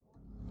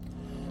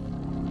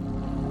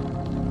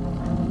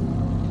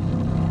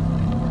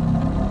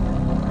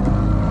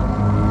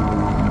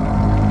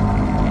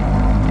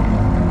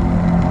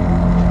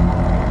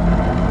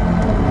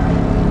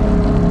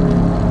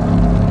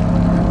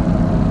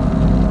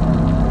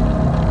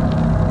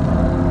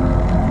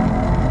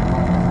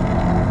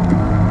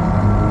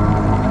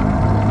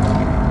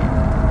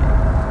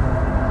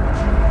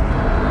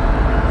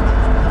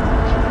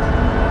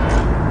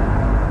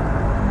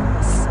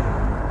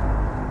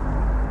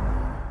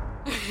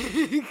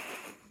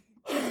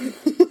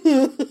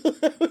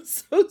That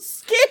was so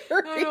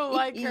scary. I don't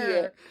like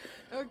her.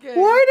 Okay.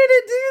 Why did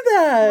it do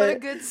that? What a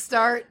good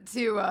start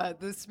to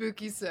the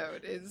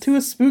Spookysode is. To a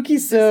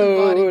Spookysode.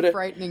 Disembodied,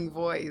 frightening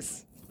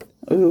voice.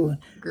 Ooh,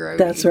 Grody.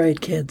 That's right,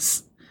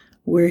 kids.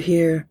 We're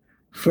here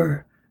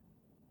for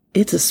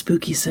It's a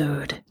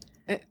Spookysode.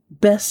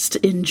 Best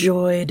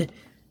enjoyed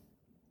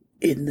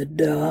in the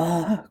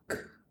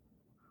dark.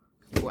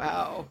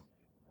 Wow.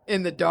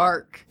 In the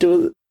dark.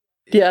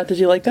 Yeah, did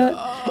you like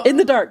that? In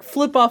the dark.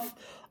 Flip off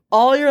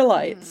all your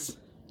lights.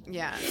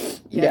 Yeah.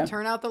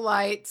 Turn out the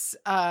lights.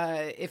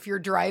 If you're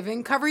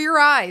driving, cover your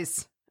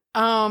eyes.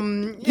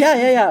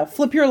 Yeah.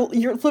 Flip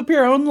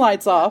your own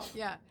lights off.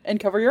 Yeah. And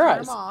cover your Turn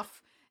eyes. them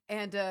off.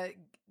 And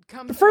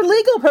come for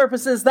legal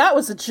purposes, that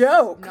was a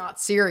joke. Not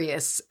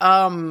serious.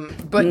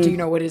 But do you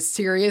know what is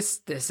serious?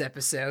 This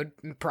episode,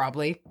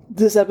 probably.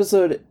 This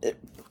episode,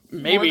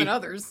 maybe more than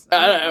others.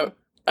 I don't know.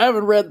 I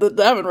haven't read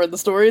the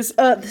stories.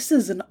 This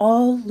is an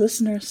all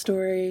listener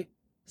story,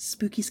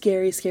 spooky,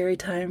 scary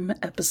time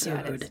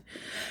episode.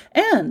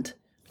 And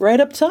right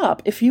up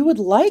top, if you would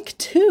like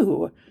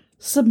to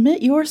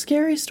submit your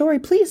scary story,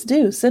 please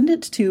do send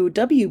it to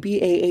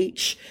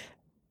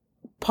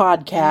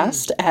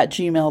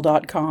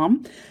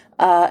wbahpodcast@gmail.com.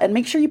 And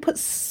make sure you put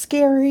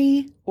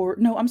scary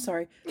I'm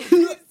sorry.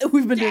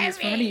 We've been doing this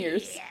for many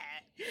years.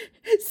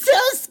 So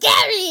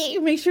scary!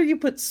 Make sure you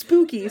put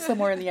spooky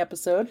somewhere in the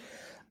episode.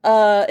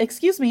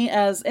 Excuse me,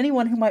 as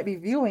anyone who might be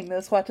viewing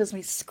this watches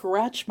me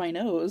scratch my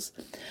nose.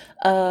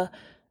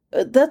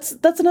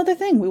 That's another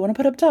thing we want to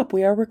put up top.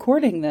 We are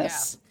recording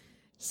this. Yeah.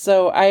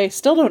 So I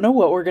still don't know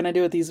what we're going to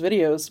do with these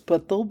videos,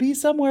 but they'll be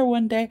somewhere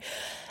one day.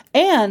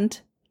 And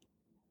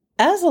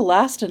as a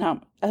last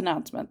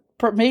announcement,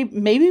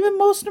 maybe the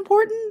most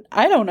important,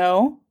 I don't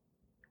know.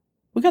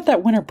 We got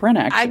that winter print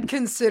action. I'd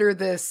consider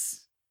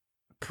this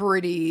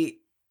pretty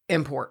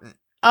important.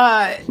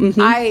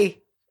 I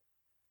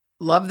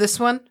love this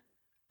one.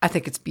 I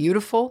think it's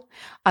beautiful.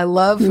 I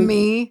love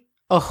me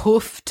a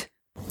hoofed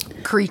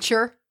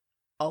creature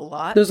a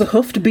lot. There's a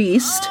hoofed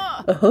beast.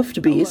 A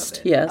hoofed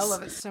beast, yes. I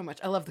love it so much.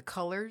 I love the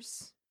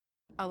colors.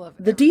 I love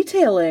the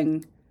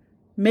detailing.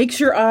 Makes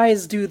your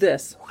eyes do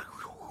this.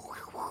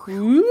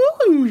 Ooh.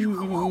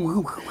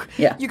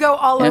 Yeah. You go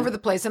all over the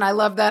place, and I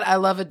love that. I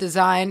love a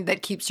design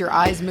that keeps your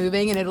eyes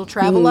moving, and it'll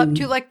travel up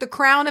to like the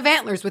crown of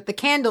antlers with the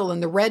candle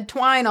and the red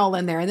twine all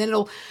in there, and then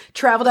it'll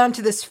travel down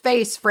to this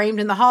face framed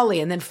in the holly,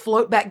 and then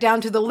float back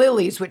down to the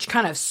lilies, which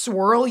kind of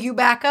swirl you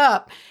back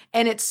up,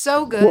 and it's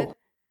so good. Whoa.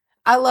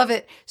 I love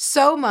it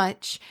so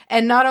much.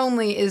 And not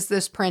only is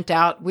this print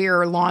out, we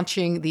are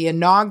launching the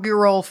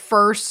inaugural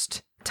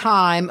first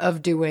time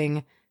of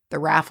doing the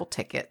raffle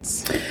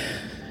tickets.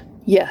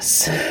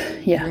 Yes.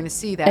 Yeah. You're going to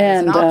see that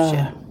as an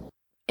option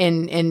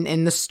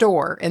in the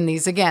store. And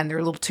these, again,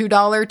 they're little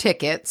 $2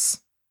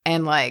 tickets,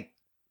 and like,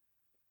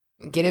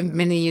 get as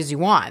many as you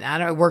want.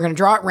 We're going to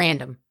draw at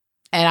random,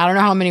 and I don't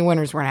know how many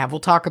winners we're going to have. We'll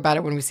talk about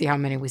it when we see how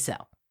many we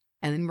sell.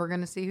 And then we're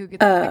going to see who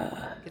gets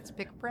to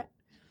pick a print.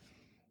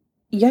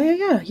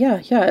 Yeah.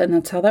 And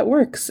that's how that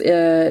works.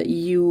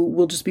 You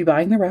will just be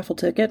buying the raffle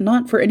ticket,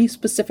 not for any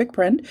specific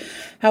print.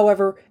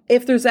 However,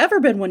 if there's ever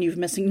been one you've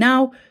missing,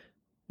 now,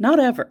 not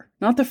ever.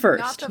 Not the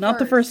first. Not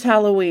the first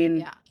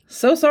Halloween. Yeah.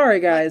 So sorry,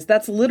 guys.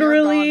 That's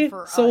literally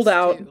sold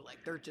out. Too.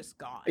 Like, they're just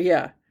gone.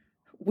 Yeah.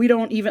 We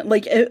don't even,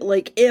 like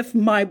if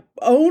my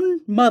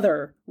own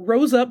mother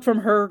rose up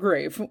from her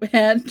grave,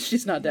 and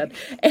she's not dead,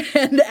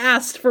 and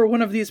asked for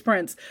one of these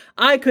prints,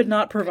 I could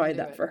not provide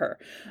that for her.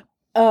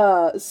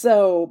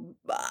 So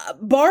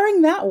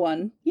barring that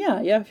one, yeah,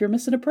 if you're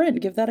missing a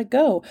print, give that a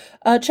go.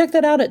 Check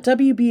that out at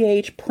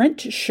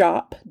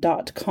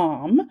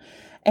wbhprintshop.com.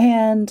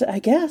 And I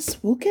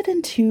guess we'll get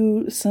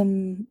into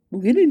some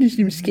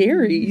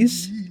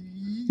scaries.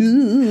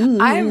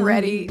 I'm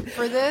ready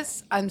for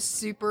this. I'm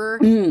super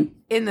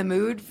in the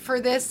mood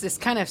for this. This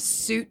kind of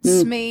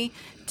suits me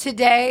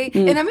today.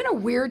 And I'm in a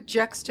weird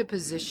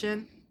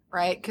juxtaposition,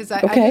 right? Because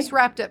I just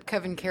wrapped up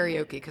Coven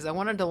Karaoke because I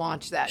wanted to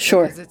launch that.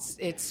 Sure. Because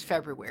it's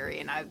February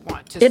and I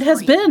want to It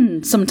has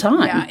been some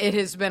time. Yeah, it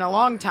has been a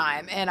long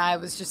time. And I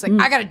was just like,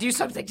 I got to do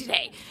something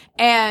today.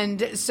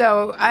 And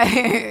so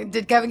I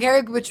did Coven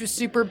Karaoke, which was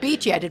super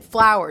beachy. I did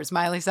Flowers,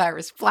 Miley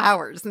Cyrus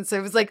Flowers. And so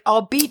it was like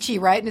all beachy,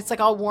 right? And it's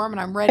like all warm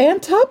and I'm ready.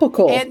 And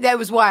topical. And that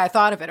was why I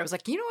thought of it. I was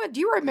like, you know what? Do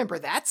you remember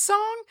that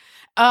song?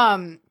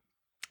 And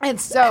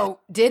so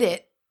did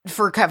it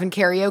for Coven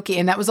Karaoke,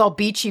 and that was all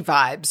beachy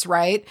vibes,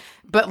 right?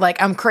 But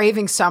like, I'm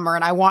craving summer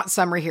and I want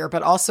summer here,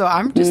 but also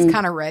I'm just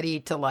kind of ready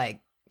to like,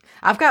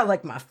 I've got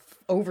like my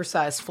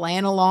oversized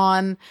flannel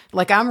on.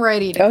 Like, I'm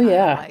ready to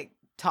like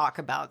talk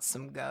about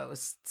some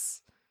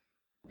ghosts.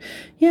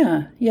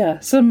 Yeah.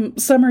 Some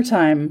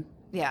summertime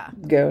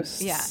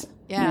ghosts. Yeah.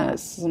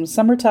 Yes, some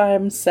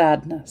summertime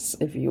sadness,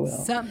 if you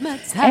will.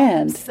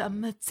 Summertime sadness.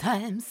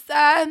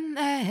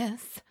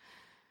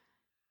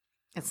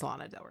 It's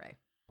Lana Del Rey.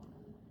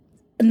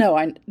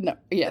 I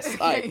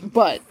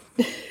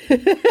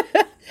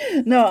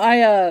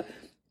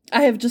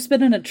have just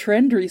been in a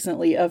trend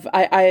recently of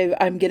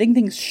I'm getting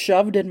things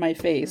shoved in my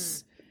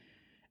face.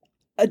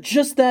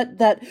 just that,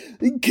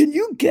 can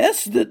you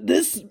guess that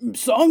this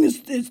song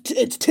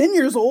it's 10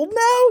 years old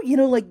now? You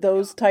know, like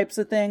those types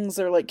of things.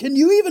 Or like, can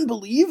you even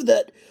believe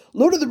that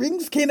Lord of the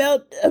Rings came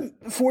out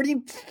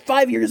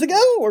 45 years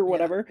ago or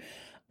whatever?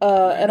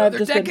 And I've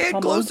just been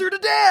decade closer to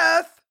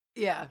death.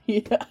 Yeah.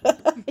 Yeah.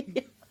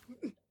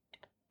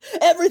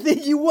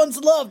 Everything you once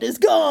loved is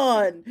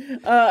gone.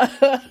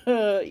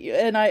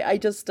 And I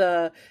just,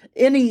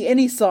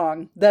 any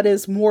song that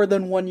is more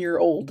than 1 year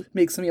old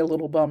makes me a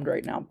little bummed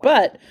right now.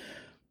 But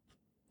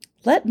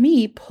let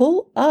me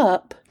pull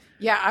up.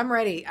 Yeah, I'm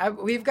ready.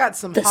 We've got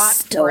some the hot,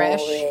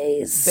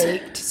 stories. fresh,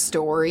 baked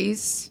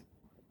stories.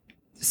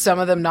 Some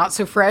of them not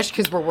so fresh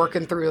because we're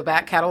working through a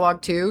back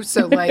catalog too.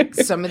 So like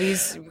some of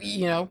these,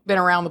 been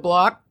around the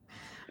block.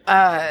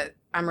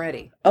 I'm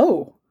ready.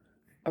 Oh,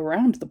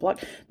 around the block.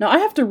 Now I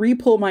have to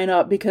re-pull mine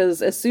up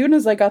because as soon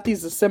as I got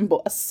these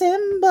assembled,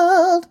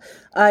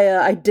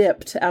 I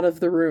dipped out of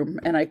the room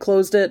and I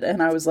closed it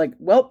and I was like,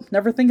 well,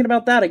 never thinking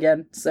about that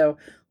again. So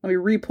let me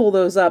re-pull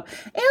those up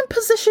and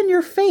position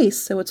your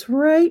face so it's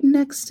right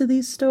next to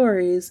these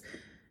stories.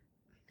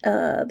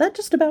 That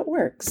just about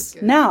works.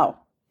 Good.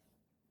 Now,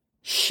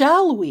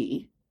 shall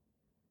we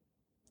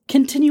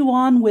continue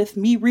on with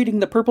me reading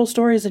the purple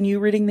stories and you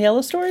reading the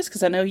yellow stories?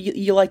 Because I know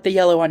you like the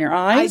yellow on your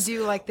eyes. I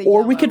do like the yellow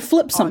or we could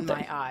flip something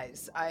on my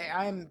eyes.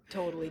 I'm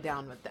totally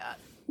down with that.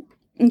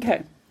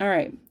 Okay. All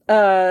right.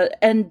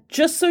 And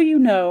just so you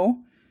know,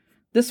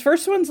 this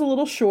first one's a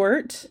little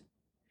short.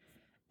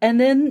 And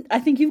then I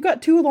think you've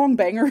got 2 long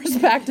bangers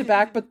back to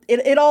back, but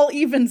it all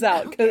evens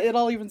out. Okay. It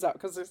all evens out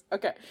because there's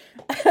okay.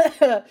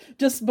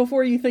 Just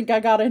before you think I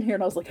got in here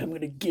and I was like, I'm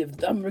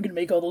gonna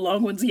make all the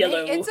long ones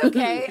yellow. It's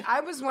okay.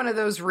 I was one of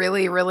those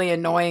really, really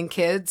annoying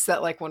kids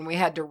that like when we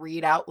had to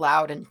read out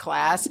loud in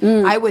class,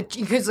 I would,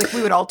 because like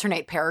we would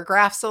alternate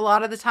paragraphs a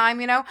lot of the time,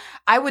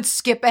 I would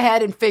skip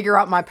ahead and figure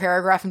out my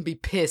paragraph and be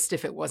pissed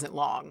if it wasn't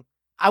long.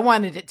 I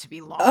wanted it to be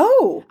long.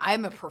 Oh,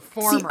 I'm a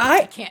performer.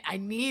 See, I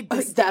need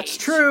the stage. That's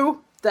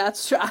true.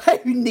 That's true. I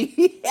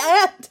need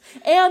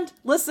and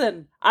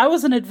listen, I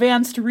was an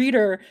advanced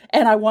reader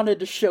and I wanted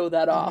to show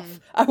that off.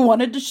 I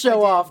wanted to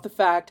show off the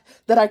fact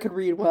that I could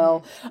read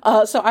well.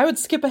 So I would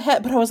skip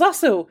ahead, but I was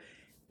also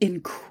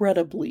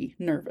incredibly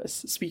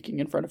nervous speaking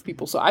in front of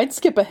people. So I'd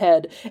skip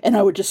ahead and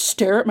I would just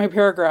stare at my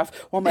paragraph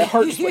while my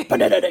heart just went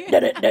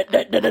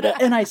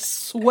and I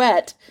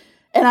sweat.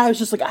 And I was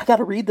just like, I got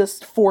to read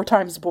this 4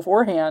 times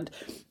beforehand.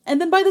 And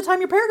then by the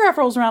time your paragraph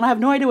rolls around, I have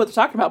no idea what they're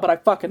talking about, but I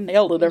fucking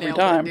nailed it every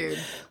time. Dude.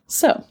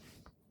 So,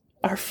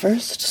 our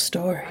first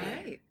story.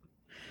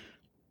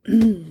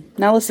 All right.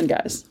 Now listen,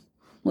 guys.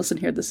 Listen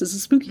here. This is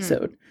a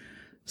Spookysode.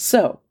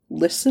 So,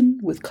 listen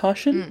with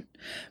caution.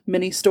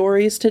 Many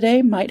stories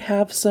today might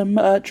have some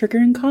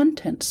triggering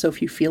content. So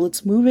if you feel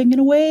it's moving in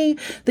a way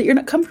that you're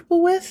not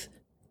comfortable with,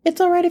 it's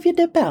all right if you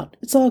dip out.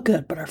 It's all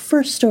good. But our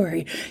first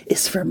story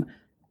is from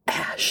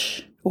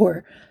Ash,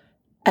 or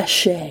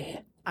Ashe.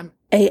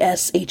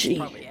 A-S-H-E.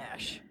 Probably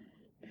Ash.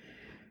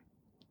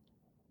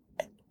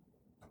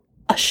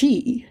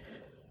 Ashi.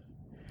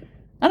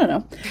 I don't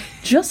know.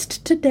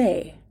 Just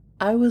today,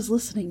 I was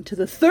listening to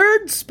the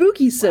 3rd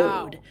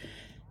Spookysode. Wow.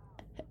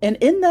 And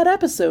in that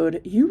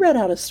episode, you read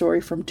out a story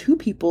from 2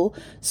 people,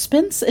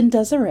 Spence and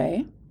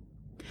Desiree.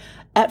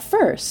 At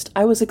first,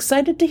 I was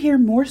excited to hear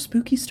more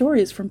spooky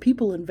stories from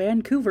people in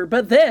Vancouver,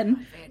 but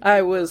then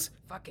I was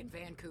fucking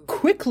Vancouver.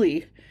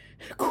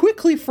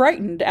 quickly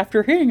frightened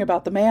after hearing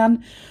about the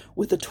man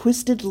with a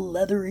twisted,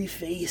 leathery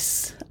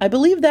face. I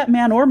believe that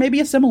man, or maybe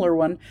a similar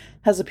one,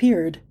 has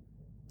appeared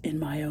in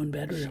my own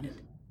bedroom.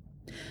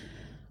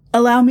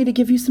 Allow me to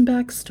give you some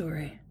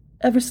backstory.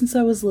 Ever since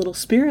I was little,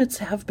 spirits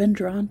have been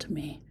drawn to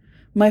me.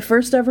 My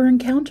first ever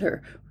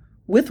encounter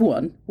with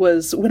one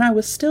was when I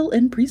was still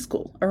in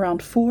preschool,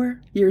 around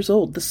 4 years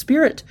old. The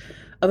spirit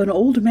of an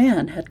old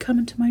man had come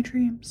into my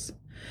dreams.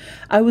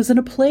 I was in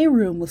a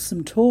playroom with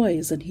some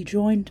toys, and he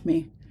joined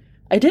me.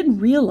 I didn't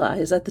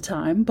realize at the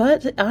time,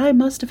 but I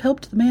must have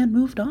helped the man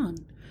move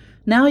on.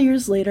 Now,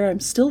 years later, I'm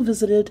still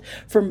visited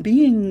from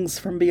beings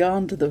from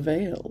beyond the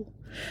veil.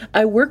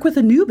 I work with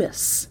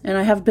Anubis, and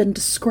I have been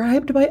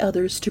described by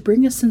others to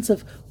bring a sense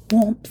of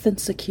warmth and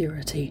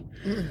security.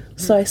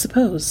 So I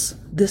suppose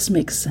this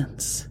makes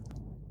sense.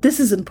 This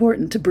is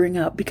important to bring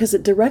up because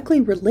it directly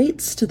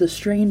relates to the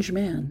strange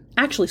man.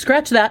 Actually,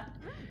 scratch that.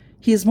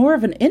 He is more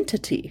of an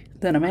entity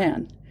than a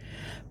man.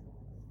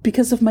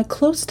 Because of my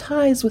close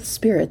ties with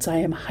spirits, I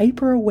am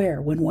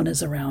hyper-aware when one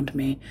is around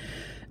me.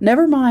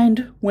 Never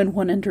mind when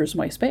one enters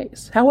my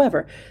space.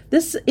 However,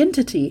 this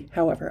entity,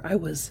 I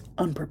was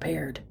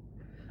unprepared.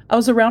 I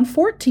was around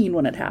 14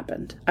 when it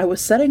happened. I was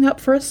setting up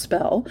for a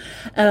spell,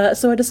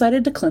 so I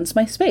decided to cleanse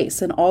my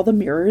space and all the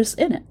mirrors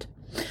in it.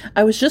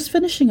 I was just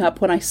finishing up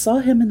when I saw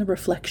him in the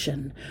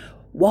reflection,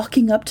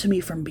 walking up to me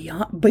from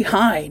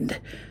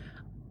behind.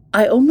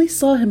 I only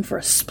saw him for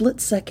a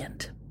split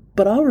second,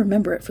 but I'll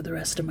remember it for the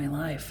rest of my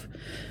life.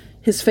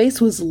 His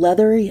face was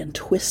leathery and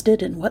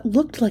twisted in what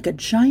looked like a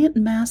giant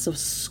mass of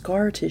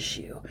scar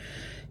tissue.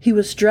 He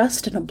was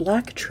dressed in a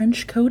black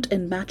trench coat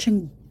and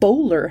matching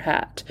bowler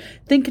hat.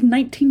 Think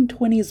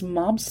 1920s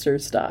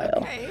mobster style.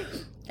 Okay.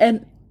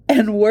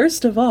 And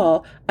worst of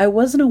all, I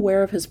wasn't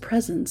aware of his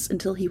presence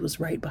until he was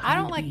right behind me.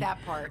 I don't like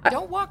that part.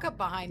 Don't walk up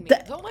behind me.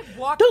 Don't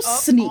walk don't up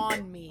sneak.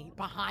 on me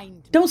behind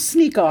me. Don't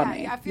sneak on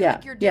me. I feel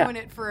like you're doing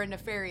it for a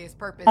nefarious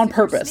purpose. On If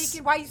you're purpose.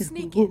 Sneaking, why are you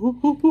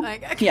sneaking?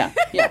 Like, Yeah.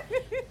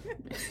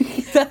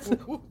 That's,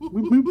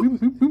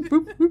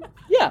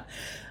 yeah.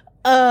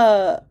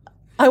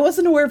 I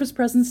wasn't aware of his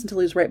presence until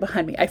he was right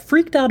behind me. I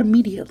freaked out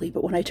immediately,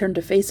 but when I turned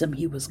to face him,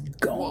 he was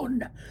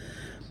gone.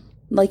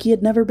 Like he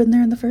had never been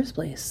there in the first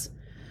place.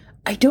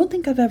 I don't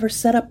think I've ever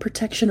set up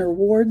protection or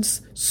wards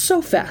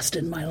so fast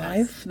in my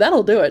life.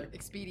 That'll do it.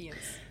 Expedience.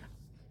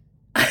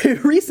 I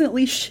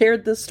recently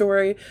shared this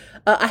story.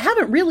 I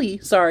haven't really,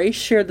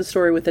 shared the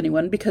story with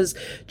anyone because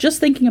just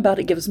thinking about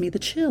it gives me the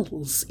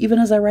chills. Even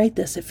as I write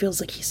this, it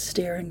feels like he's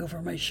staring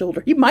over my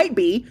shoulder. He might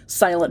be,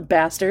 silent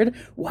bastard,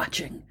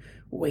 watching,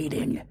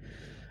 waiting.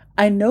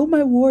 I know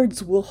my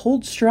wards will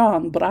hold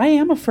strong, but I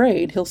am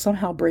afraid he'll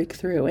somehow break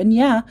through. And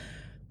yeah,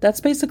 that's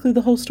basically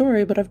the whole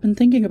story, but I've been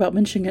thinking about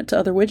mentioning it to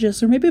other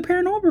witches or maybe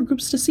paranormal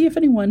groups to see if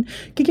anyone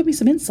can give me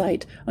some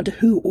insight onto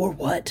who or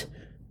what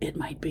it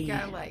might be. You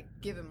gotta,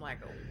 give him, a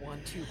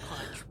 1-2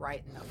 punch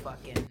right in the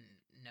fucking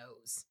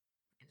nose.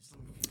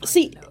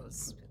 See,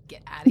 nose.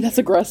 Get out of here. That's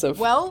aggressive.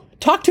 Well,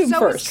 talk to him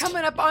first. Someone's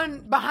coming up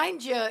on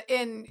behind you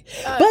in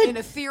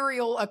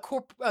ethereal,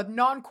 a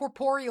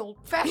non-corporeal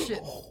fashion.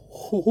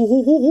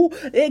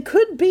 It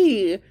could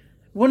be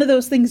one of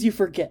those things you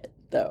forget,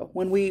 though,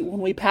 when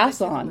we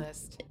pass on.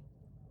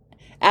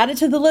 Add it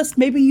to the list.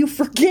 Maybe you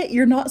forget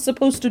you're not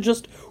supposed to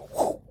just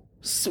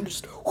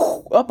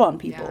up on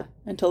people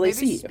until they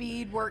see you. Maybe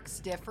speed works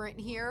different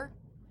here,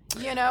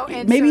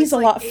 and maybe so he's a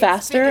lot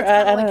faster.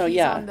 I don't know. He's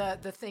yeah, on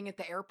the thing at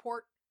the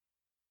airport.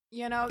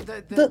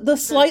 The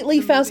slightly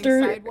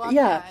faster. Sidewalk,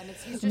 yeah,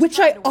 which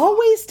I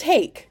always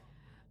take.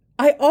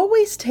 I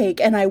always take,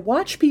 and I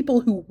watch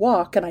people who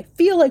walk, and I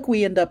feel like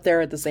we end up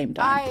there at the same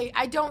time.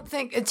 I don't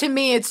think, to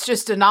me, it's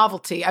just a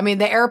novelty. I mean,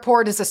 the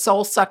airport is a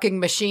soul-sucking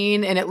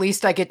machine, and at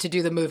least I get to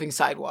do the moving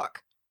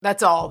sidewalk.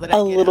 That's all that I get.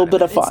 A little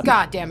bit of fun. It's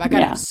goddamn, I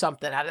gotta have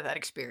something out of that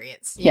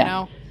experience, you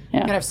know? I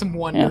gotta have some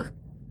wonder.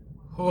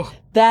 Yeah.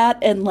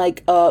 That and,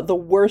 the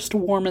worst,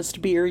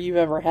 warmest beer you've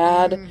ever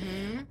had.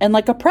 Mm-hmm. And,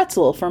 a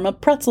pretzel from a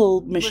pretzel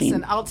machine.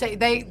 Listen, I'll take,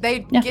 they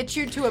get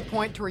you to a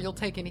point to where you'll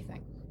take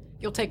anything.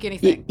 You'll take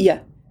anything.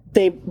 Yeah.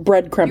 They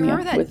breadcrumb you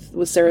with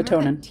serotonin.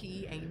 Remember that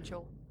tea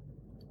angel?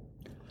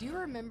 Do you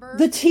remember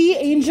the tea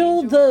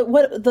angel?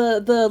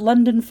 The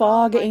London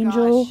fog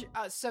angel?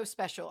 Gosh. So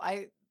special.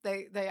 I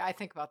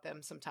think about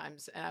them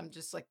sometimes, and I'm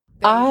just like,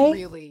 they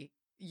really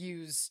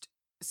used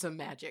some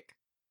magic.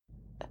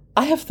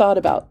 I have thought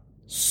about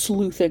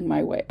sleuthing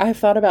my way. I have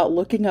thought about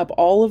looking up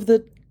all of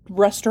the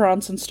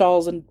restaurants and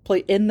stalls and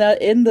in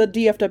the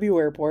DFW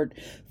airport,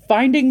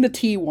 finding the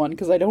tea one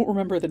because I don't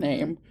remember the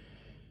name.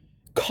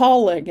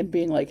 Calling and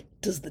being like,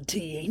 does the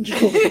tea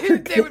angel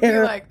work They would be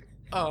like,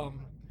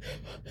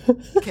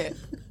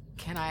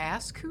 can I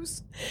ask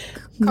who's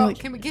calling?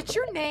 Can we get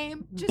your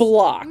name? Just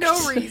blocked.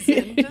 No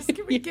reason. Just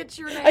can we get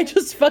your name? I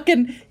just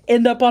fucking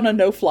end up on a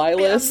no-fly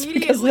list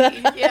because of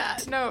that. Yeah,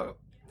 no.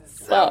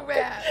 So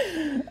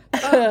bad.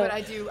 But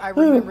I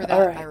remember that.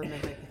 Right.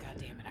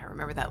 I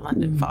remember that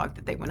London fog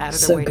that they went out of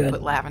their way to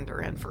put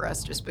lavender in for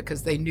us just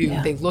because they knew.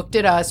 They looked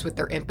at us with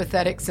their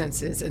empathetic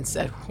senses and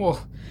said, whoa,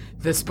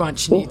 this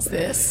bunch needs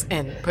this,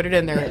 and put it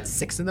in there at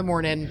 6 a.m.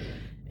 It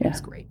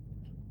was great.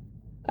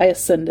 I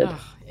ascended.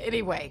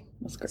 Anyway,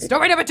 that's great.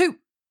 Story number 2.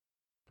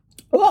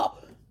 Oh,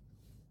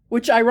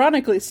 which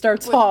ironically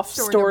starts off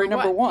story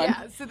number one.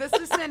 Yeah, so this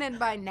was sent in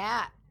by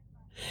Nat.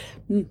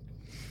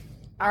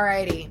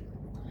 Alrighty.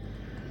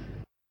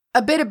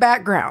 A bit of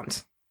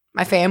background.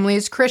 My family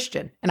is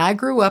Christian, and I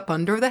grew up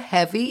under the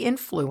heavy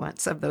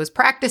influence of those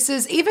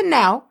practices. Even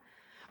now,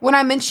 when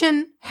I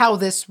mention how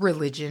this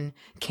religion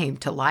came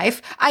to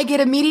life, I get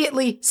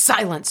immediately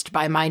silenced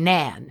by my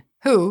Nan,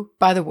 who,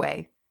 by the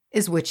way,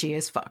 is witchy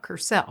as fuck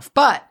herself,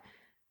 but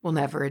will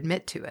never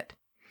admit to it.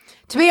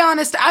 To be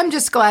honest, I'm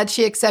just glad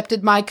she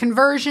accepted my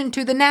conversion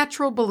to the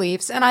natural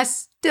beliefs, and I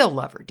still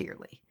love her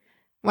dearly.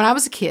 When I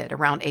was a kid,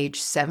 around age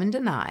 7 to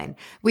 9,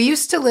 we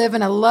used to live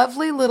in a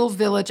lovely little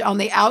village on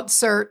the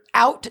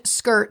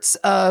outskirts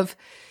of...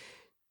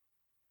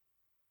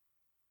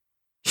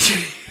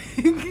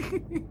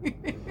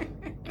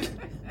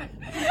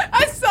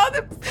 I saw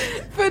the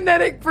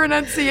phonetic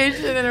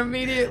pronunciation and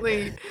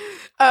immediately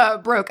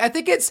broke. I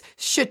think it's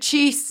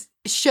Shachisen.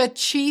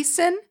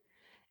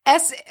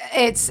 It's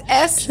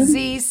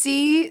SZCZECIN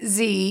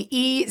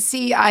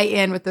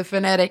with the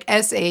phonetic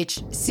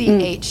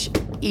SHCHE-CIN.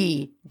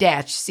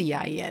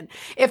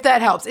 If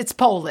that helps, it's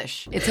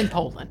Polish. It's in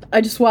Poland.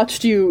 I just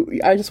watched your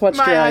eyes went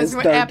go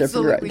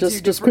absolutely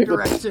different, different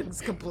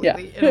directions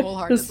completely and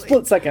wholeheartedly. Just a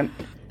split second.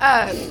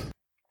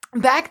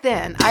 Back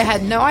then, I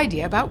had no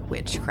idea about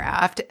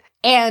witchcraft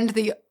and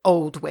the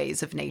old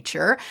ways of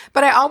nature,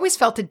 but I always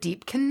felt a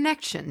deep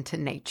connection to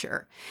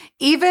nature.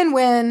 Even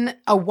when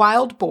a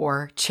wild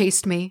boar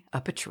chased me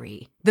up a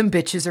tree. Them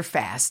bitches are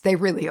fast. They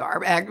really are.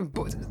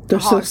 They're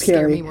so scare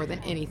scary. me more than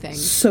anything.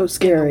 So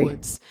scary. In the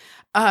woods.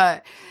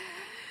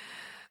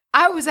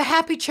 I was a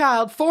happy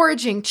child,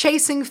 foraging,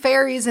 chasing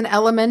fairies and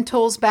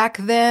elementals. Back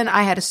then,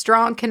 I had a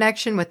strong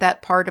connection with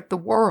that part of the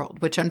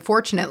world, which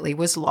unfortunately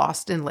was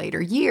lost in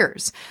later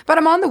years. But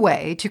I'm on the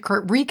way to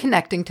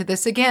reconnecting to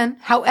this again.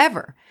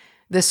 However,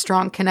 this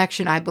strong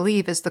connection, I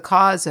believe, is the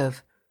cause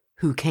of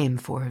who came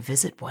for a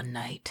visit one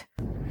night.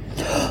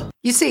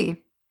 You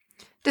see,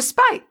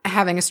 despite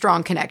having a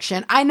strong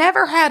connection, I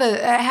never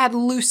had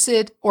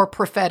lucid or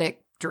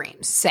prophetic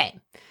dreams.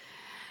 Same.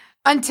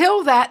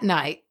 Until that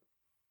night.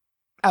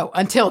 Oh,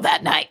 until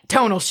that night.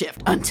 Tonal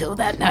shift. Until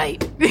that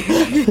night.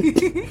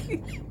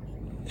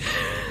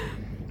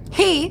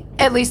 He,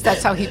 at least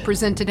that's how he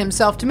presented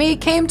himself to me,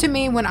 came to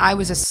me when I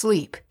was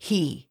asleep.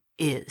 He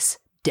is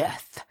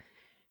death.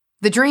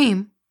 The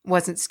dream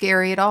wasn't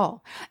scary at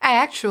all. I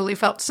actually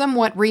felt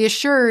somewhat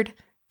reassured.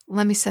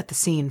 Let me set the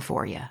scene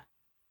for you.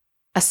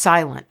 A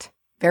silent,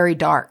 very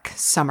dark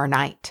summer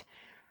night.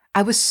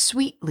 I was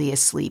sweetly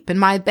asleep in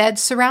my bed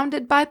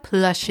surrounded by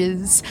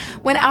plushes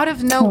when out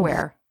of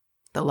nowhere,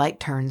 the light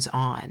turns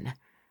on.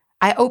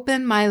 I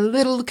open my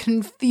little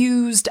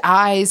confused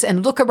eyes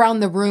and look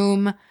around the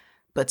room,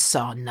 but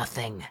saw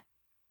nothing.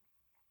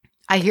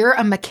 I hear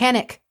a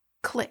mechanic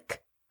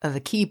click of a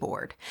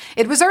keyboard.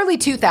 It was early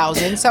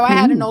 2000, so I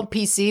had an old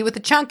PC with a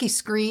chunky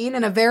screen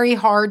and a very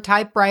hard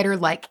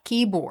typewriter-like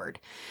keyboard.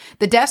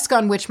 The desk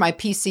on which my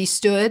PC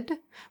stood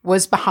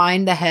was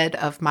behind the head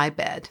of my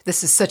bed.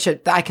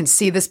 I can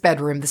see this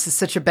bedroom. This is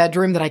such a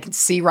bedroom that I can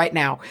see right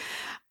now.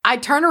 I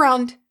turn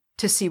around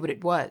to see what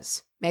it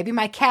was. Maybe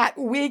my cat,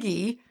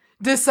 Wiggy,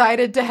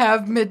 decided to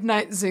have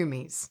midnight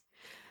zoomies.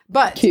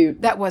 But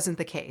Cute. That wasn't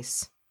the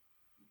case.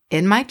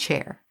 In my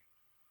chair,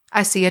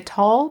 I see a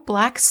tall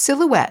black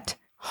silhouette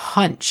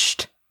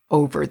hunched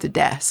over the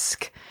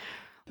desk.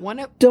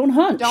 Don't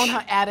hunch. Don't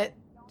add it.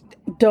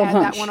 Don't add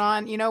hunch. that one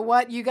on. You know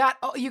what? You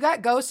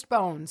got ghost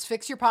bones.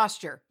 Fix your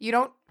posture. You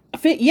don't.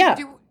 Yeah.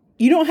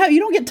 You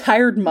don't get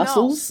tired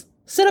muscles. No.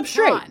 Sit up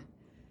straight.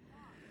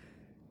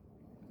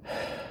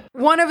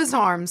 One of his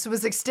arms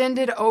was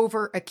extended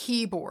over a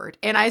keyboard,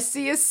 and I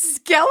see a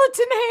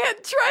skeleton hand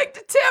trying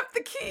to tap the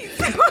keys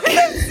with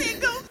a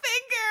single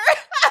finger.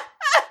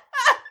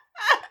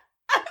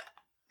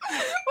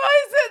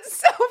 Why is that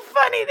so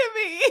funny to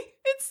me?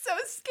 It's so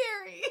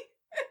scary.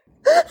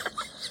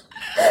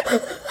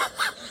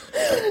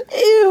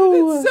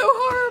 Ew. It's so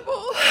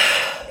horrible.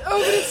 Oh,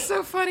 but it's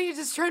so funny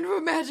just trying to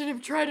imagine him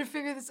trying to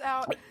figure this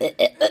out.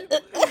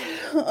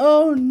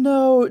 Oh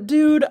no,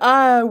 dude,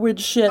 I would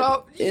shit.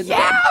 Oh,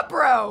 yeah,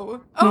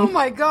 bro. Oh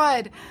my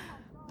God.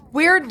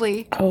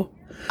 Weirdly,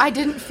 I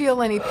didn't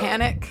feel any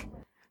panic.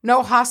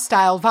 No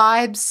hostile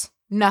vibes.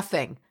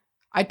 Nothing.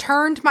 I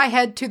turned my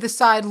head to the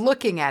side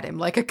looking at him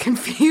like a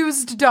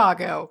confused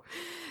doggo.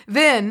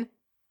 Then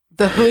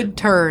the hood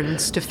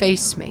turns to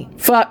face me.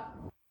 Fuck.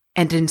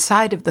 And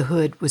inside of the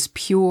hood was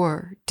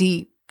pure,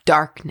 deep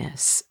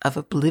darkness of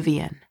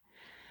oblivion.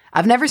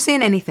 I've never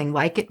seen anything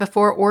like it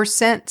before or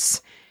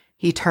since.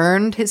 He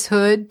turned his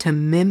hood to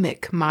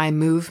mimic my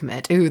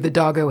movement. Ooh, the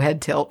doggo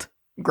head tilt.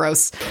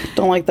 Gross.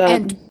 Don't like that.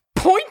 And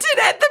pointed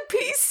at the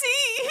PC.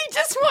 He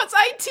just wants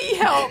IT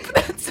help.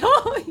 That's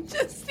all. He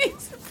just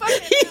needs to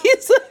fucking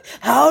help.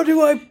 How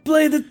do I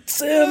play The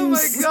Sims? Oh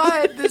my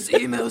God. This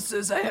email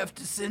says I have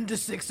to send to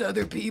 6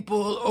 other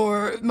people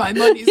or my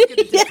money's going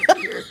to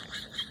disappear.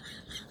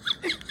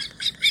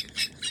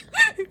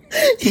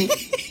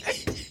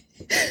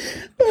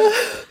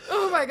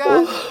 Oh my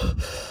God.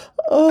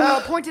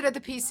 Pointed at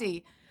the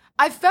PC.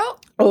 I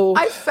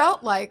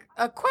felt like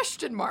a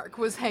question mark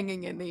was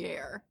hanging in the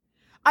air.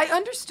 I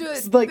understood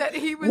that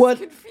he was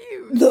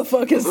confused. The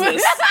fuck is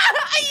this?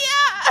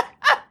 Yeah.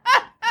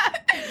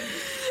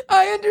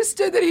 I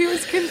understood that he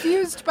was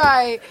confused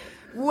by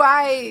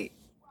why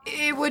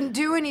it wouldn't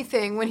do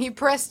anything when he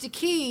pressed a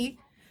key.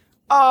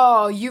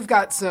 Oh, you've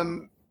got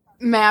some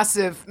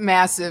massive,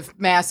 massive,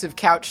 massive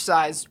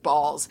couch-sized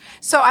balls.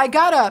 So I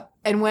got up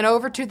and went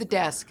over to the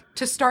desk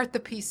to start the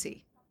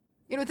PC.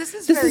 You know, this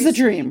is a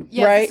dream,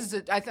 yeah, right?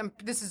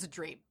 This is a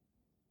dream.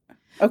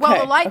 Okay, well,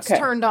 the lights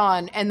turned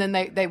on and then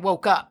they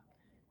woke up.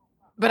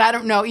 But I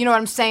don't know. You know what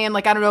I'm saying?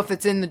 Like, I don't know if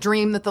it's in the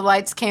dream that the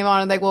lights came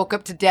on and they woke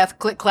up to death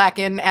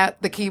click-clacking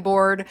at the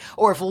keyboard,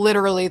 or if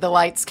literally the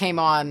lights came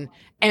on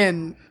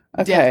and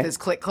death is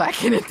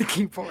click-clacking at the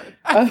keyboard.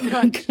 I'm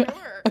not sure.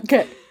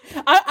 Okay.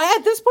 I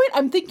at this point,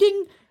 I'm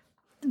thinking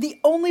the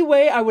only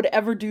way I would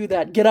ever do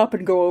that, get up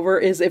and go over,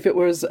 is if it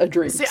was a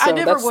dream. See, I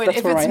never would.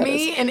 If it's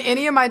me in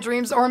any of my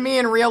dreams or me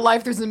in real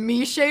life, there's a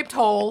me-shaped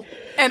hole,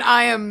 and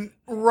I am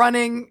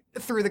running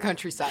through the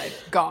countryside.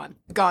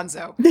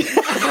 Gonzo.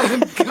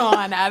 I'm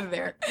gone out of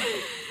there.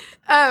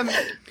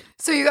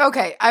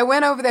 I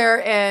went over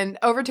there and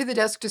over to the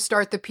desk to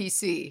start the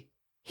PC.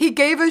 He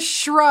gave a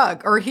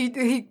shrug, or he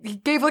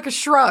gave like a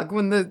shrug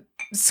when the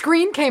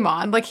screen came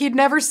on like he'd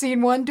never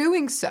seen one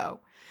doing so.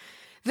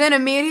 Then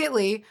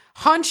immediately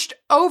hunched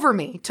over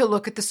me to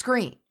look at the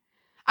screen.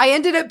 I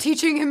ended up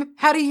teaching him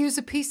how to use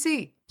a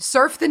PC,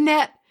 surf the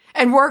net,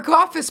 and work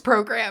office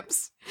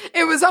programs.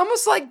 It was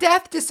almost like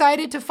death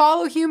decided to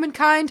follow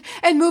humankind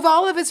and move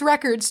all of its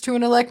records to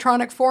an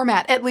electronic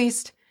format. At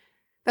least,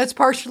 that's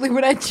partially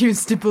what I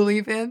choose to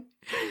believe in.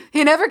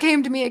 He never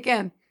came to me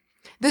again.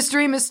 This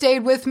dream has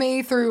stayed with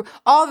me through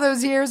all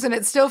those years, and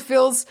it still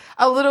feels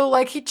a little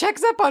like he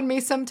checks up on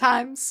me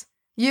sometimes.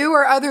 You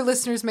or other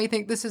listeners may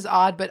think this is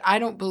odd, but I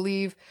don't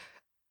believe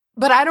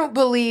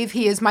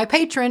he is my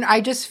patron.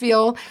 I just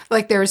feel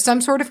like there is some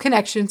sort of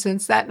connection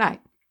since that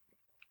night.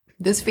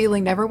 This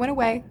feeling never went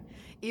away.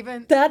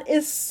 Even that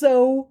is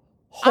so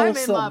wholesome. I'm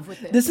in love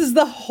with it. This is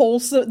the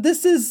wholesome.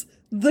 This is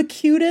the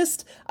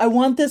cutest. I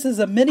want this as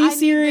a mini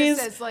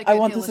series. I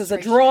want this as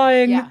a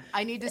drawing. Yeah,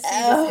 I need to see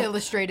this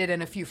illustrated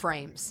in a few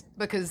frames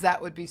because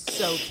that would be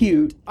so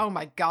cute. Oh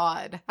my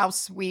God, how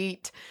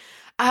sweet.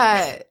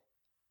 The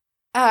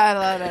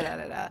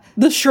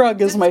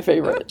shrug is my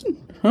favorite.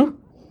 Huh?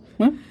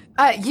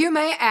 You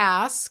may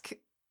ask,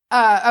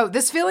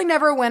 this feeling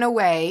never went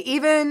away,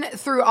 even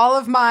through all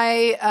of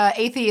my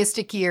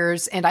atheistic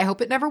years, and I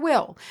hope it never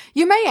will.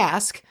 You may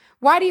ask,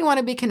 why do you want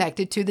to be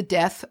connected to the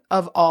death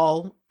of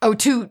all,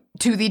 to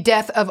the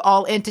death of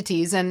all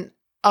entities and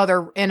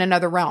in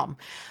another realm?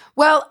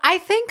 Well, I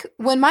think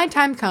when my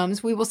time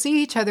comes, we will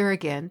see each other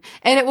again,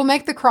 and it will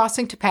make the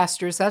crossing to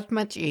pastures that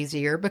much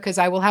easier because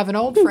I will have an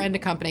old friend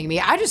accompanying me.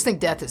 I just think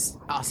death is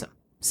awesome.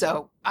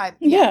 So,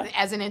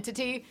 as an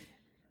entity,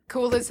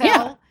 cool as hell.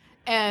 Yeah.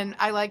 And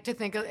I like to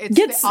think it's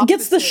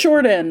gets the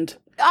short end.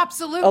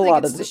 Absolutely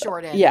gets the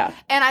short end. Yeah.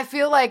 And I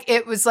feel like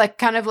it was like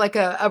kind of like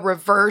a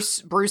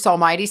reverse Bruce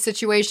Almighty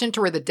situation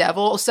to where the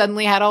devil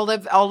suddenly had all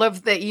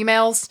of the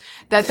emails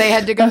that they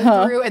had to go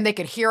through, and they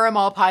could hear them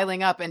all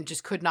piling up and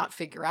just could not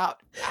figure out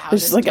how do you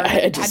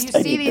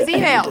see these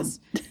emails?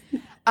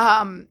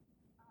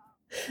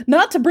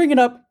 Not to bring it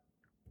up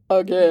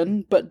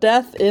again, but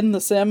death in The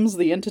Sims,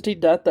 the entity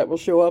death that will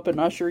show up and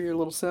usher your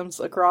little Sims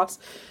across.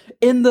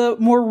 In the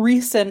more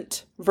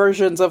recent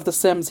versions of The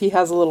Sims, he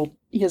has a little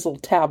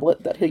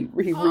tablet that he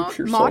roots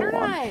your soul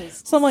on.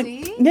 So I'm like,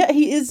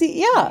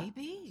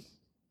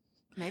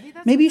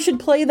 Maybe you should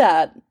play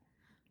that,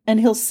 and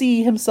he'll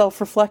see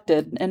himself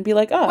reflected and be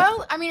like, oh.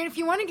 Well, I mean, if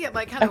you want to get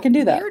like kind of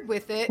weird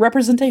with it,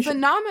 representation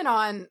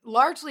phenomenon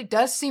largely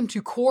does seem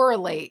to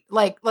correlate.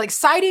 Like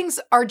sightings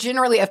are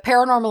generally of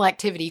paranormal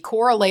activity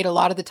correlate a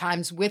lot of the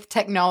times with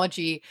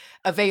technology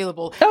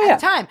available at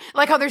the time.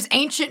 Like how there's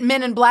ancient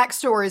Men in Black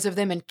stories of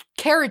them in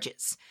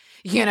carriages,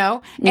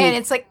 and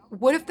it's like,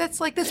 what if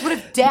that's like this? What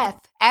if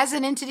death as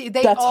an entity?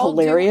 That's all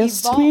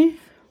hilarious to me.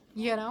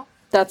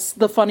 That's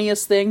the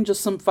funniest thing.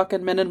 Just some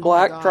fucking Men in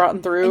Black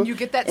trotting through, and you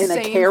get that in same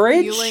a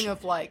carriage feeling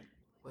of like,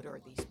 what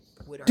are these?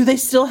 Do they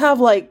still have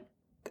like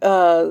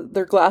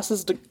their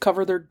glasses to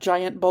cover their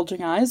giant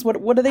bulging eyes?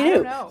 What do they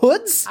do?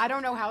 Hoods? I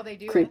don't know how they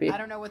do Creepy. it. I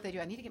don't know what they do.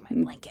 I need to get my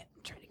blanket.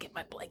 I'm trying to get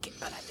my blanket,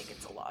 but I think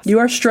it's a loss. You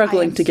are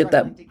struggling to get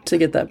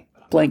that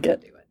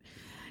blanket.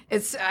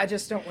 I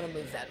just don't want to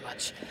move that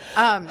much.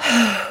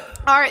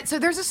 All right, so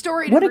there's a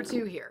story number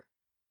 2 here.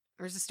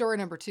 There's a story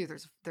number 2.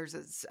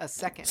 There's a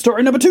second.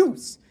 Story number 2.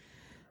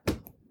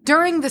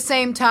 During the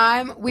same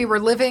time, we were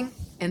living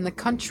in the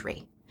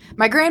country.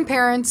 My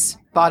grandparents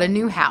bought a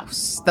new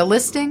house. The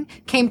listing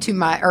came to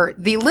my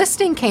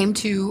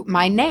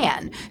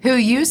nan, who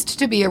used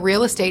to be a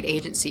real estate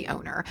agency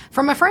owner,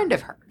 from a friend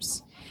of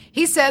hers.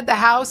 He said the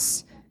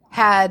house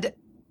had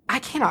I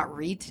cannot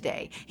read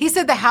today. He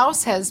said the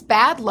house has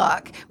bad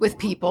luck with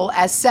people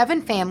as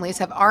 7 families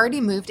have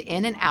already moved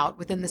in and out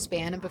within the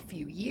span of a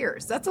few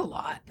years. That's a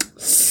lot.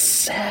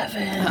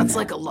 7. That's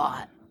like a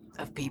lot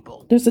of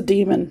people. There's a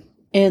demon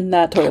in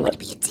that toilet. That would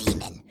be a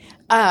demon.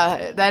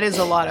 That is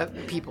a lot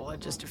of people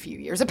in just a few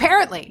years.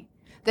 Apparently,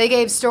 they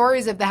gave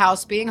stories of the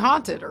house being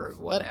haunted or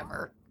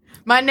whatever.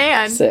 My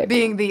nan,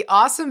 being the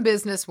awesome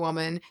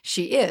businesswoman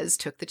she is,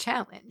 took the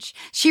challenge.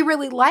 She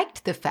really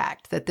liked the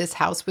fact that this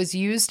house was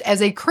used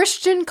as a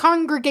Christian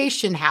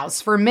congregation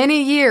house for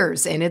many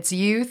years in its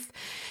youth.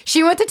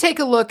 She went to take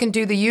a look and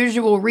do the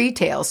usual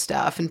retail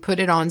stuff and put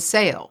it on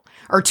sale.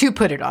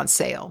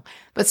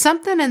 But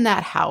something in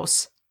that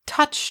house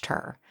touched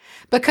her,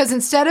 because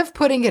instead of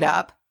putting it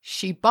up,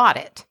 she bought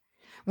it.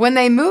 When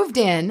they moved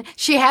in,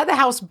 she had the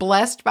house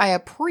blessed by a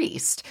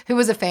priest who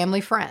was a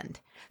family friend.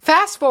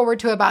 Fast forward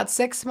to about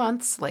 6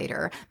 months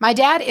later, my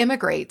dad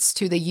immigrates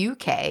to the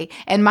UK,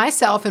 and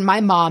myself and my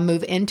mom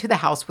move into the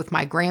house with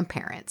my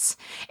grandparents.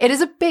 It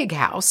is a big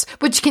house,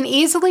 which can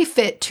easily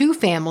fit 2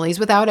 families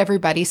without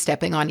everybody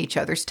stepping on each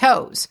other's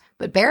toes.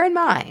 But bear in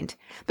mind,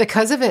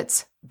 because of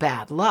its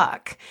bad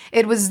luck,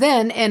 it was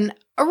then in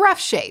a rough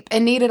shape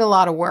and needed a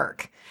lot of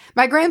work.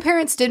 My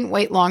grandparents didn't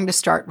wait long to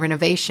start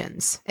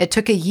renovations. It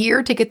took a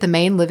year to get the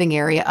main living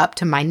area up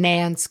to my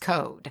nan's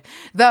code.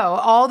 Though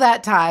all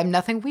that time,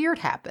 nothing weird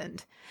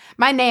happened.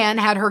 My nan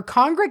had her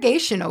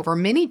congregation over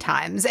many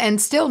times and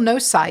still no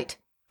sight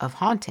of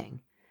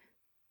haunting.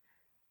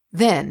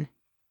 Then,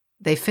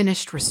 they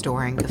finished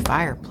restoring the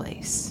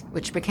fireplace,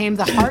 which became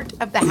the heart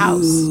of the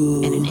house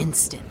in an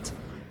instant.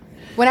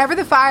 Whenever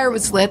the fire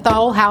was lit, the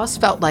whole house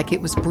felt like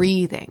it was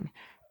breathing.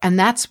 And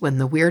that's when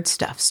the weird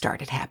stuff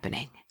started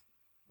happening.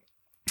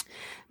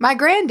 My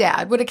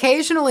granddad would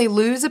occasionally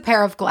lose a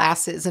pair of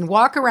glasses and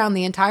walk around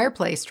the entire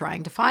place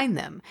trying to find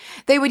them.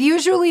 They would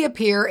usually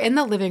appear in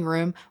the living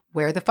room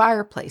where the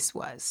fireplace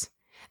was.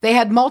 They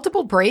had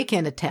multiple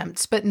break-in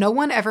attempts, but no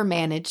one ever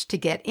managed to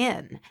get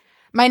in.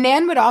 My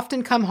nan would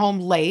often come home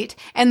late,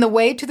 and the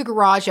way to the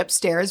garage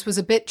upstairs was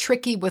a bit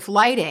tricky with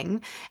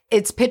lighting.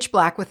 It's pitch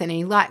black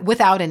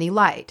without any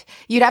light.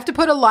 You'd have to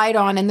put a light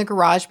on in the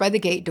garage by the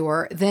gate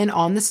door, then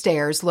on the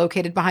stairs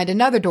located behind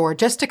another door,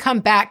 just to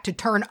come back to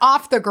turn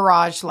off the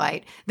garage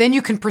light. Then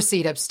you can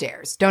proceed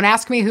upstairs. Don't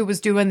ask me who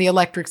was doing the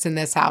electrics in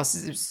this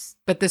house,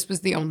 but this was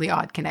the only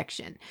odd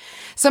connection.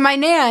 So my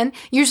nan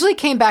usually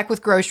came back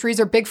with groceries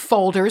or big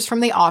folders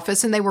from the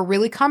office, and they were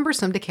really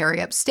cumbersome to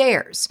carry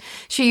upstairs.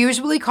 She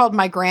usually called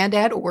my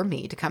granddad or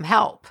me to come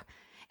help.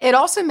 It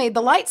also made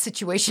the light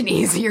situation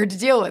easier to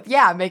deal with.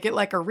 Yeah, make it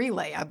like a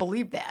relay. I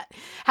believe that.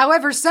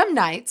 However, some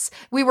nights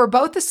we were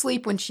both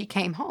asleep when she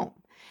came home.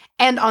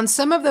 And on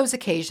some of those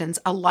occasions,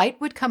 a light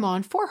would come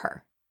on for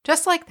her.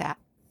 Just like that.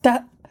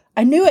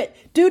 I knew it.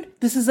 Dude,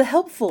 this is a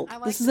helpful dude. I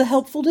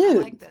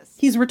like this.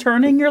 He's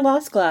returning your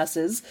lost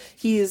glasses.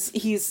 He's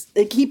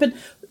keeping...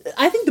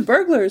 I think the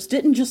burglars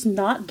didn't just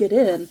not get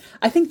in.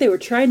 I think they were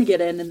trying to get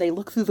in, and they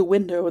look through the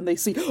window and they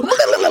see...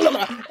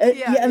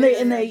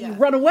 and they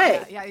run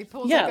away. Yeah, he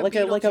pulls like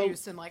a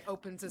Beetlejuice and like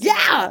opens his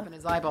mouth up and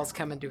his eyeballs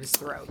come into his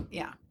throat.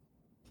 Yeah.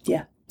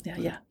 Yeah.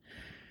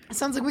 It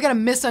sounds like we got a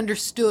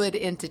misunderstood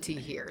entity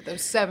here.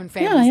 Those 7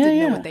 families didn't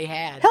know what they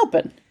had.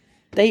 Helping.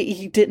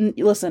 He didn't...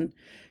 Listen...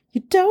 You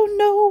don't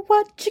know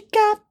what you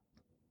got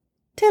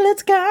till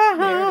it's gone.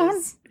 There it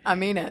is. I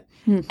mean it.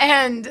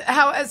 And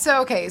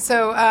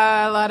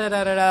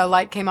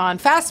light came on.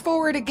 Fast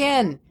forward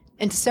again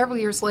into several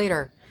years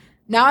later.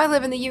 Now I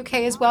live in the UK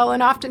as well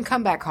and often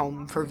come back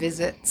home for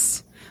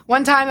visits.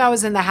 One time I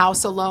was in the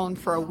house alone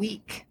for a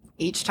week.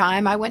 Each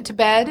time I went to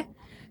bed,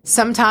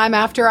 sometime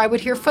after I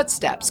would hear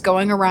footsteps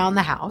going around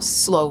the house,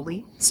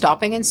 slowly,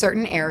 stopping in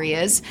certain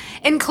areas,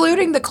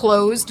 including the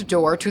closed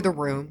door to the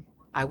room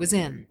I was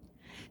in.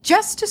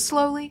 Just to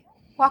slowly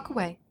walk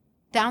away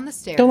down the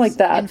stairs. Don't like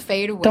that. And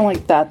fade away. Don't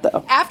like that,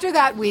 though. After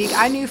that week,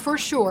 I knew for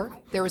sure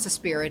there was a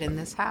spirit in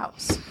this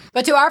house.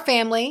 But to our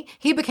family,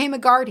 he became a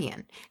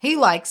guardian. He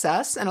likes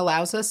us and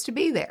allows us to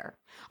be there.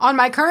 On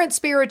my current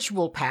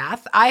spiritual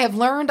path, I have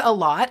learned a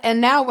lot,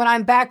 and now when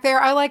I'm back there,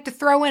 I like to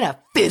throw in a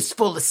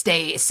fistful of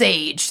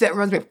sage, that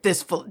reminds me of a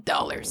fistful of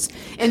dollars,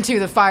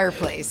 into the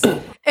fireplace.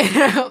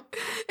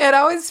 It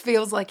always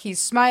feels like he's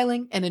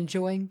smiling and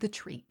enjoying the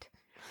treat.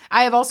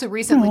 I have also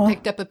recently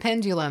picked up a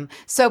pendulum,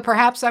 so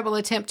perhaps I will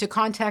attempt to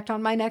contact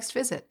on my next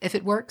visit. If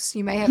it works,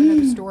 you may have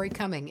another story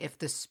coming if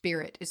the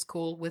spirit is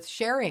cool with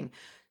sharing.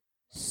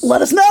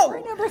 Let us know.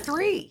 Story number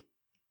 3.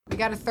 We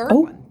got a third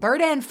one.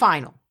 Third and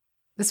final.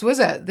 This was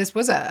a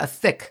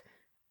thick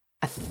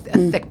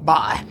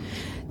buy.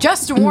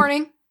 Just a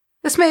warning.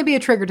 This may be a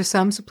trigger to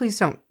some, so please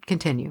don't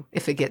continue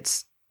if it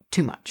gets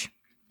too much.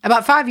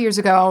 About 5 years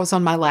ago, I was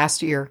on my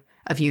last year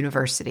of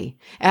university.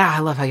 And I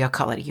love how y'all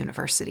call it a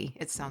university.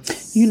 It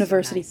sounds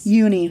university. Nice.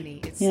 Uni.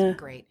 It's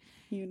great.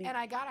 Uni. And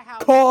I got a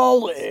house.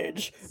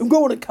 College. I'm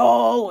going to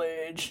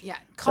college. Yeah,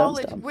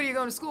 college. What are you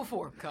going to school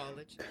for?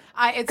 College.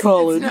 It's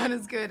not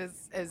as good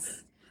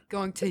as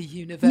going to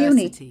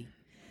university. Uni.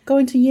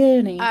 Going to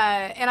uni.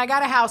 And I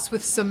got a house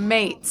with some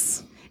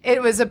mates. It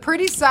was a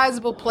pretty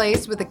sizable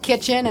place with a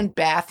kitchen and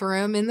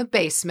bathroom in the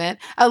basement,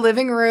 a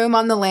living room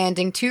on the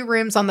landing, 2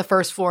 rooms on the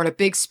first floor, and a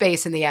big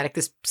space in the attic.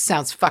 This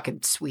sounds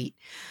fucking sweet.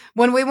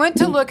 When we went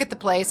to look at the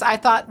place, I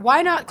thought,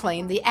 why not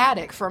claim the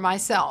attic for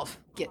myself?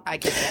 I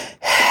get that.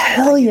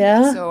 Hell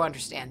yeah. So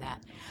understand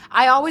that.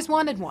 I always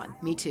wanted one.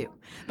 Me too.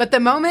 But the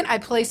moment I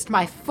placed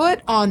my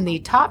foot on the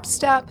top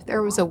step,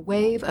 there was a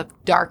wave of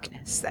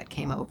darkness that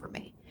came over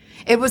me.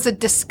 It was a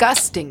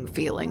disgusting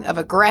feeling of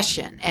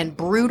aggression and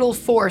brutal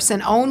force,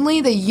 and only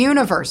the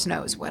universe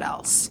knows what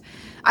else.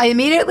 I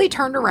immediately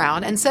turned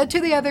around and said to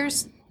the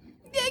others,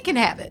 "You can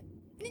have it.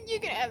 You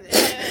can have it.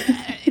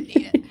 I didn't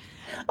need it.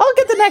 I'll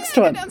get the next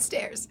one."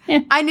 Downstairs.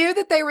 Yeah. I knew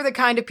that they were the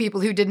kind of people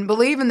who didn't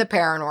believe in the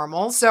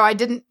paranormal, so I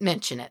didn't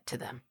mention it to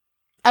them.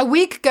 A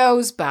week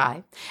goes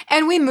by,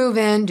 and we move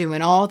in,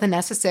 doing all the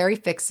necessary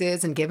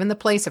fixes and giving the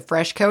place a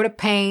fresh coat of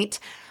paint.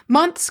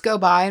 Months go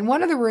by, and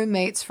one of the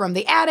roommates from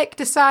the attic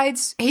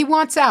decides he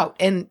wants out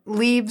and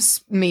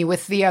leaves me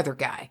with the other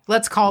guy.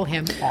 Let's call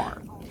him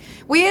R.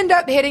 We end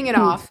up hitting it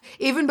off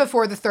even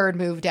before the third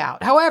moved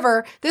out.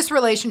 However, this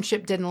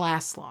relationship didn't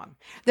last long.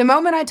 The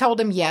moment I told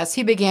him yes,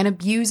 he began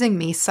abusing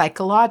me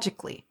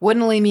psychologically,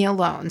 wouldn't leave me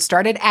alone,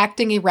 started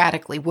acting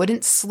erratically,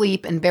 wouldn't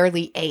sleep, and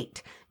barely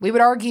ate. We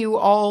would argue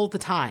all the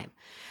time.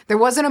 There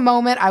wasn't a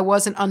moment I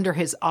wasn't under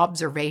his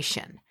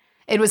observation.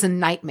 It was a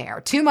nightmare.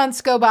 2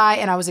 months go by,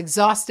 and I was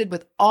exhausted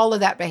with all of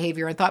that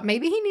behavior and thought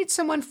maybe he needs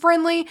someone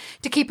friendly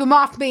to keep him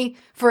off me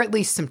for at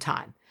least some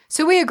time.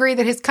 So we agree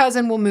that his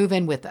cousin will move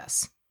in with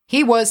us.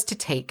 He was to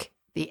take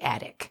the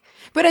attic.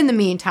 But in the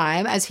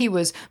meantime, as he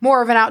was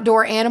more of an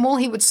outdoor animal,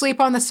 he would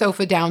sleep on the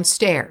sofa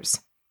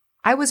downstairs.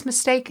 I was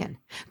mistaken,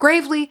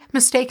 gravely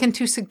mistaken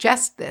to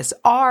suggest this.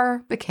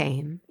 R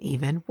became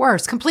even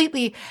worse,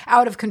 completely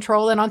out of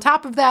control, and on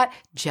top of that,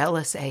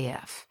 jealous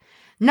AF.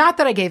 Not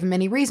that I gave him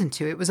any reason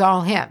to, it was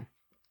all him.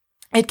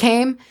 It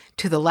came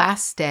to the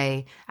last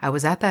day I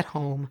was at that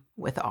home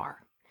with R.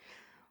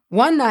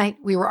 One night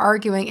we were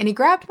arguing and he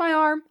grabbed my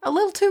arm a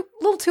little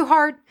too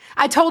hard.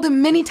 I told him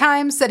many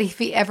times that if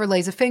he ever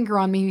lays a finger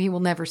on me, he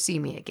will never see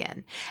me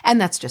again. And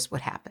that's just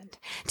what happened.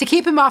 To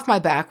keep him off my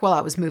back while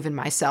I was moving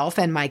myself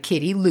and my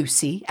kitty,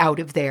 Lucy, out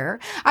of there,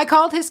 I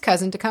called his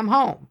cousin to come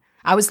home.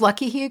 I was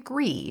lucky he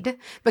agreed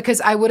because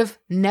I would have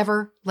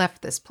never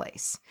left this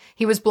place.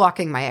 He was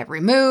blocking my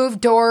every move,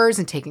 doors,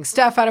 and taking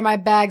stuff out of my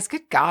bags.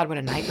 Good God, what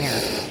a nightmare.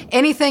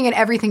 Anything and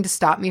everything to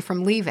stop me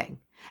from leaving.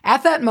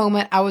 At that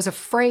moment, I was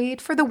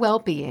afraid for the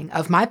well-being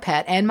of my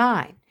pet and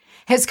mine.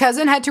 His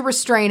cousin had to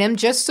restrain him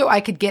just so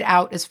I could get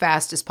out as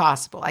fast as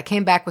possible. I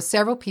came back with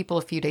several people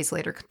a few days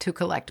later to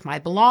collect my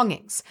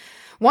belongings.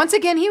 Once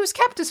again, he was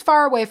kept as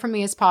far away from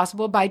me as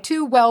possible by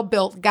two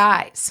well-built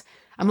guys.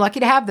 I'm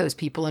lucky to have those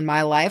people in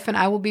my life, and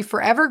I will be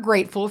forever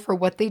grateful for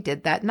what they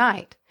did that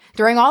night.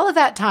 During all of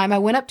that time, I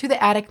went up to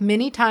the attic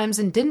many times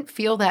and didn't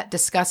feel that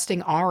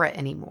disgusting aura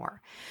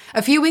anymore.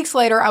 A few weeks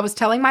later, I was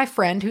telling my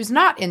friend who's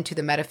not into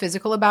the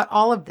metaphysical about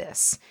all of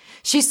this.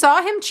 She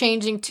saw him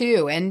changing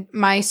too, and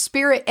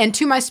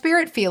to my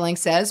spirit feeling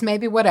says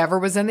maybe whatever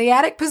was in the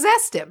attic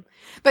possessed him.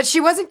 But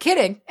she wasn't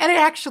kidding, and it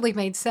actually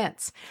made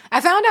sense.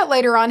 I found out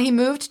later on he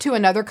moved to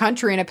another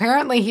country, and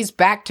apparently he's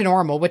back to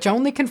normal, which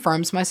only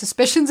confirms my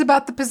suspicions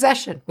about the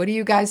possession. What do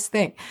you guys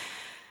think?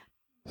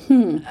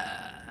 Hmm.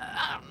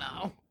 I don't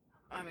know.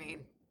 I mean,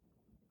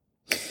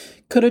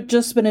 Could have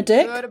just been a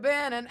dick. could have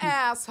been an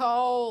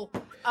asshole.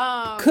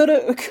 Could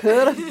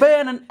have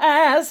been an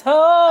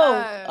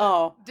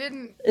asshole.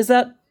 Didn't. Is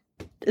that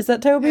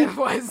Toby? It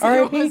was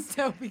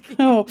Toby.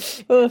 Oh,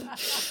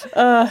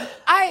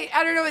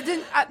 I don't know. It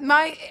didn't.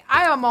 I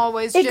am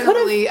always It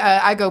generally.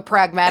 I go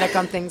pragmatic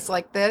on things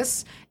like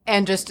this,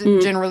 and just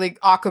generally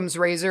Occam's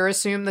razor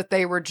assume that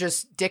they were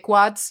just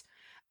dickwads.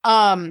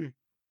 But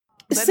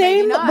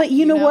same, not, but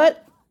you know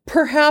what?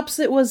 Perhaps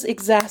it was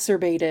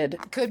exacerbated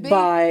Could be.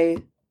 by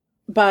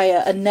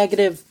a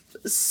negative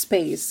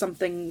space,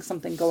 something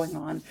going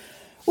on.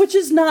 Which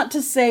is not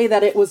to say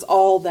that it was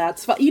all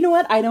that's fine. You know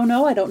what? I don't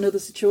know. I don't know the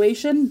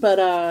situation,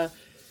 but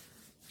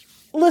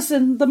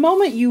listen, the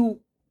moment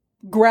you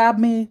grab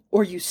me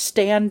or you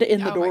stand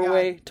in the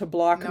doorway to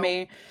block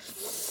me,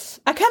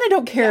 I kind of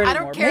don't care anymore. I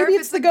don't care. Maybe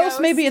if it's the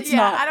ghost, maybe it's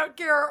not. I don't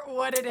care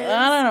what it is.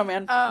 I don't know,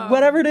 man.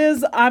 Whatever it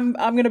is, I'm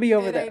gonna be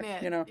over there.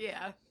 It. You know.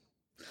 Yeah.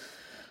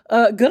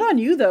 Good on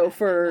you though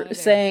for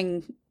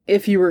saying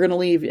if you were gonna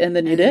leave and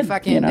then you did.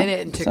 Fucking did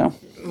it and took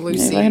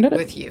Lucy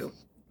with you.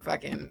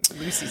 Fucking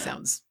Lucy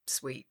sounds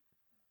sweet.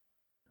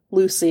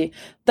 Lucy.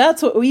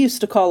 That's what we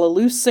used to call a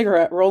loose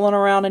cigarette rolling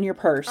around in your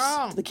purse.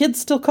 Oh. The kids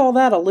still call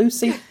that a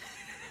Lucy.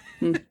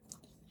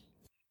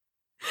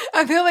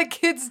 I feel like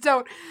kids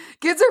are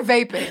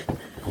vaping.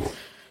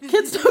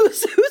 Kids don't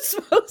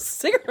smoke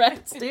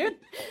cigarettes, dude.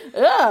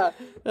 Yeah.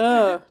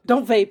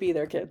 Don't vape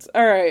either, kids.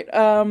 All right.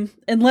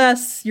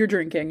 Unless you're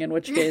drinking, in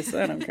which case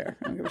I don't care.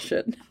 I don't give a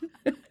shit.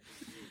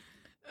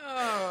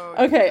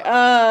 Okay.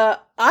 I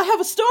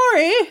have a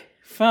story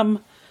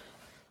from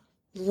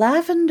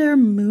Lavender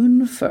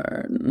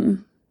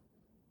Moonfern.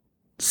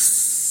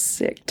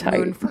 Sick type.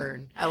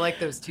 Moonfern. I like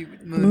those two.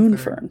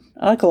 Moonfern.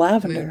 I like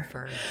lavender.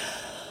 Moonfern.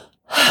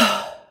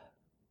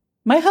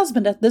 My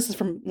husband, this is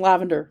from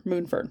Lavender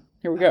Moonfern.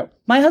 Here we go.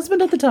 My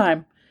husband at the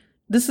time.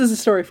 This is a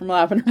story from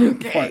Lavender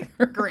Moonfern.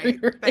 Okay, great.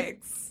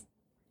 Thanks.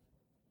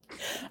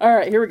 All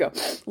right, here we go.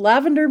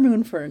 Lavender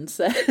Moonfern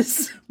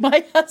says,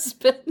 my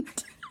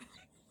husband.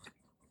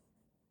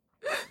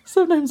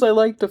 Sometimes I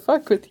like to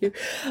fuck with you.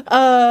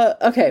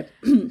 Okay.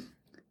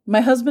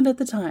 My husband at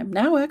the time,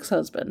 now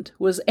ex-husband,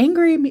 was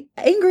angry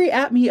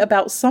at me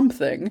about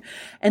something,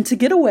 and to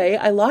get away,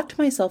 I locked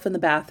myself in the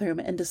bathroom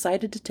and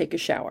decided to take a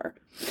shower.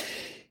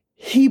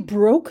 He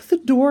broke the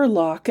door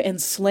lock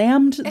and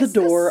slammed the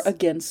door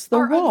against the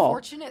wall.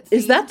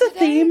 Is that the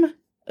theme?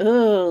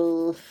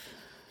 Ugh.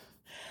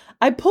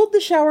 I pulled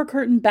the shower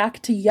curtain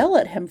back to yell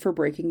at him for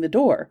breaking the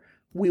door.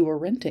 We were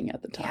renting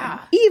at the time.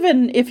 Yeah.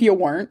 Even if you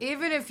weren't.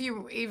 Even if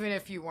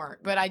you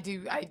weren't, but I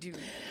do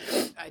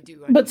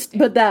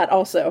But that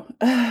also.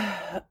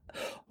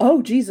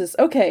 Oh, Jesus.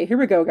 Okay, here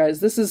we go, guys.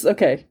 This is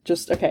okay.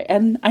 Just okay.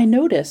 And I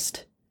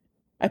noticed.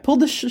 I pulled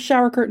the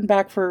shower curtain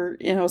back for,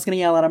 I was going to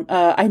yell at him.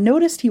 I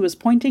noticed he was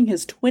pointing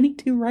his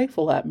 .22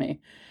 rifle at me.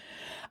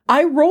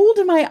 I rolled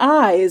my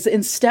eyes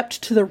and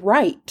stepped to the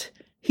right.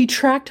 He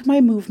tracked my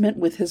movement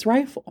with his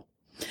rifle.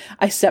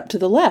 I stepped to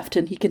the left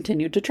and he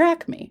continued to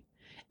track me.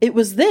 It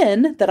was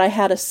then that I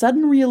had a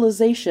sudden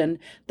realization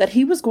that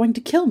he was going to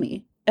kill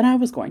me and I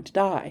was going to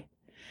die.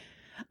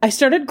 I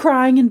started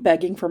crying and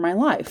begging for my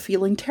life,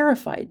 feeling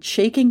terrified,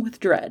 shaking with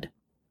dread.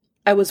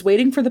 I was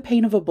waiting for the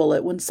pain of a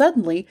bullet when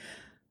suddenly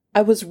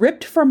I was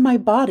ripped from my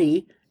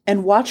body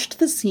and watched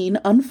the scene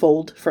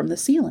unfold from the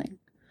ceiling.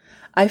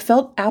 I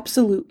felt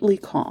absolutely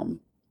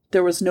calm.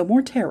 There was no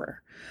more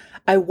terror.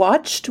 I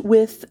watched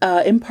with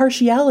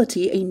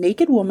impartiality a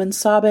naked woman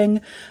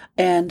sobbing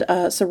and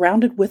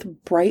surrounded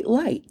with bright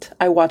light.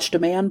 I watched a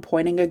man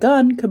pointing a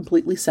gun,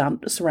 completely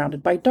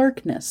surrounded by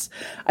darkness.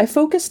 I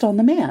focused on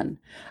the man.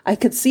 I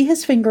could see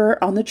his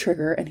finger on the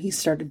trigger, and he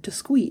started to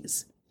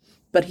squeeze.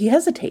 But he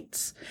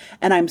hesitates,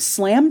 and I'm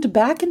slammed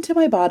back into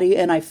my body,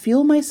 and I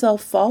feel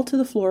myself fall to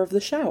the floor of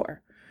the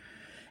shower.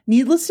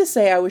 Needless to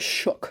say, I was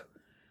shook.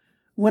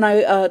 When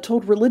I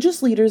told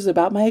religious leaders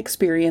about my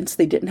experience,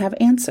 they didn't have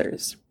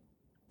answers.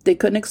 They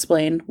couldn't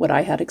explain what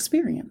I had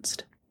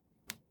experienced.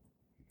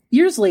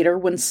 Years later,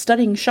 when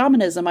studying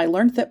shamanism, I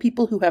learned that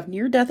people who have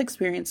near-death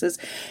experiences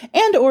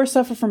and or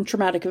suffer from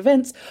traumatic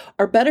events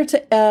are better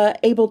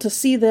able to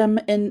see them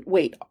into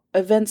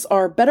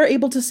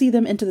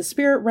the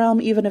spirit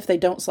realm, even if they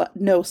don't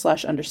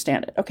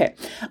know/understand it. Okay.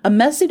 A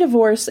messy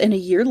divorce, and a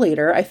year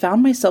later, I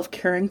found myself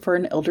caring for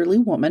an elderly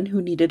woman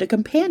who needed a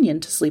companion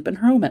to sleep in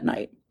her home at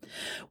night.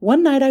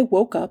 One night I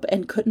woke up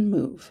and couldn't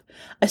move.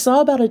 I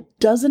saw about a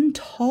dozen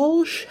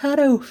tall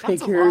shadow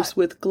figures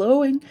with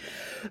glowing...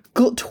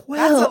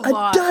 12,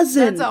 a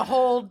dozen! That's a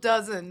whole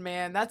dozen,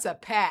 man. That's a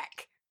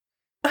pack.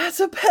 That's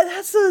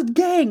a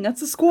gang.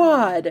 That's a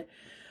squad.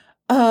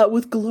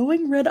 With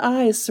glowing red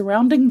eyes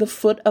surrounding the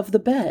foot of the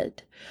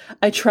bed.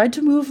 I tried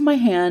to move my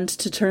hand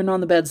to turn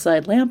on the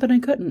bedside lamp, and I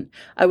couldn't.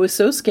 I was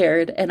so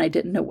scared, and I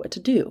didn't know what to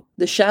do.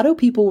 The shadow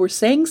people were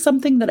saying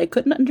something that I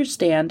couldn't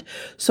understand,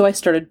 so I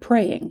started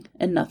praying,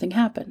 and nothing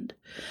happened.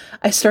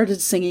 I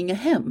started singing a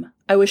hymn.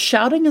 I was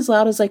shouting as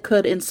loud as I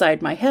could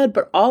inside my head,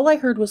 but all I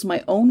heard was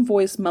my own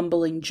voice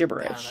mumbling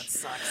gibberish. Oh, that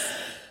sucks.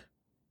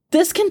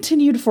 This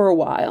continued for a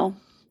while.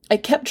 I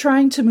kept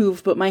trying to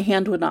move, but my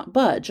hand would not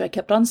budge. I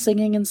kept on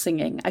singing and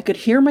singing. I could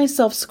hear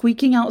myself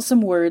squeaking out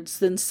some words,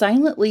 then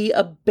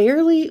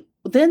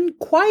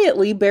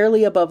quietly,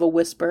 barely above a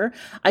whisper,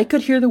 I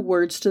could hear the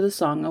words to the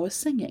song I was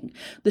singing.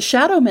 The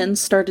shadow men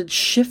started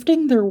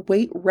shifting their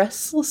weight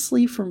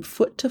restlessly from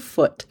foot to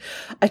foot.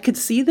 I could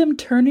see them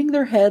turning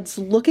their heads,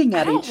 looking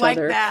at each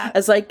other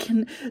as I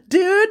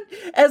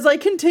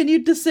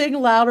continued to sing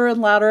louder and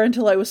louder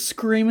until I was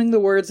screaming the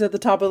words at the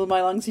top of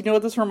my lungs. You know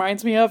what this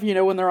reminds me of? You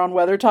know when they're on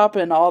Weathertop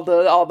and all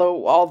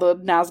the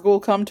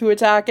Nazgul come to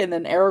attack, and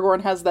then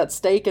Aragorn has that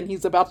stake and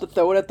he's about to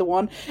throw it at the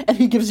one, and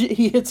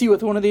he hits you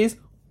with one of these.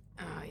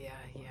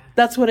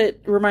 That's what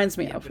it reminds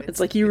me of. It's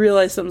like you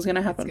realize something's going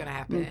to happen. It's going to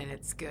happen, and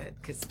it's good,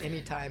 because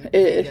anytime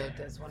Vito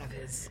does one of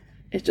his...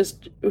 It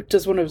just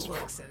one of his...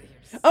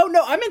 Oh,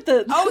 no, I meant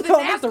the...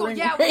 Oh, the ring.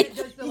 Yeah, when it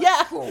does the,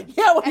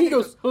 when he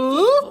goes...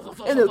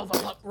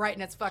 right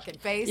in its fucking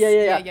face.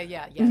 Yeah.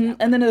 Mm-hmm.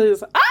 And then it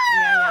was...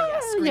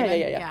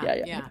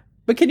 Yeah.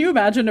 But can you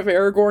imagine if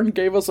Aragorn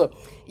gave us a...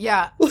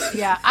 Yeah.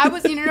 I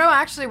was,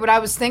 actually what I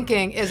was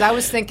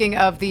thinking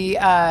of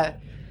the...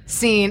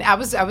 scene. I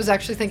was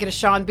actually thinking of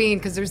Sean Bean,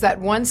 because there's that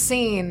one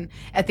scene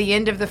at the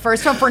end of the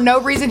first one. For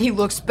no reason, he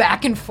looks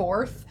back and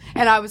forth,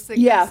 and I was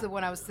thinking that's the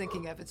one I was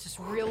thinking of. It's just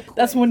real quick.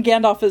 That's when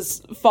Gandalf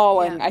is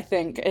falling, I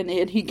think, and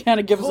he kind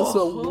of gives us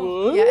a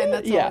what? Yeah, and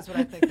that's always what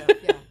I think of.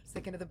 Yeah,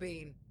 thinking of the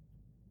bean.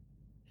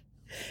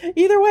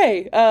 Either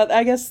way,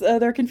 I guess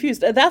they're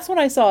confused. That's when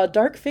I saw a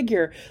dark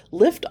figure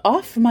lift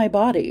off my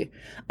body.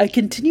 I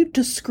continued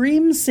to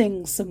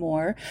sing some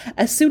more.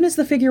 As soon as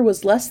the figure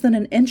was less than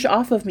an inch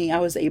off of me, I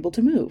was able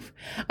to move.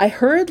 I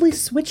hurriedly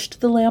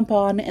switched the lamp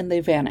on, and they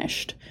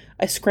vanished.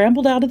 I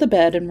scrambled out of the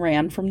bed and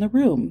ran from the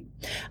room.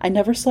 I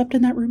never slept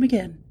in that room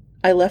again.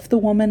 I left the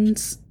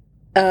woman's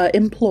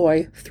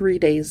employ 3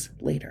 days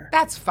later.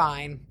 That's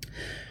fine.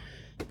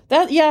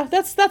 That's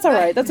all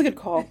right. That's a good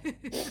call.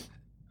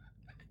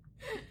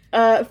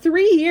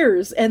 3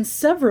 years and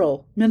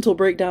several mental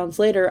breakdowns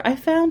later, I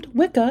found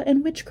Wicca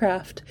and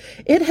witchcraft.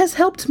 It has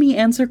helped me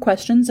answer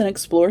questions and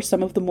explore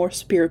some of the more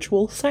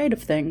spiritual side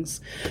of things.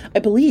 I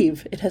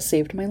believe it has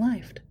saved my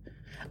life.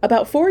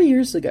 About 4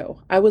 years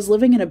ago, I was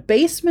living in a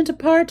basement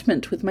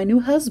apartment with my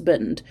new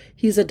husband.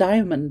 He's a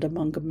diamond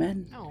among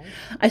men. Oh.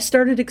 I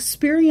started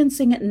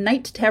experiencing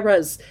night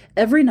terrors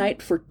every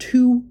night for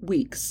 2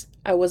 weeks.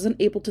 I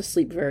wasn't able to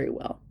sleep very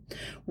well.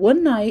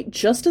 One night,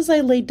 just as I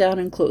laid down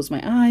and closed my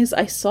eyes,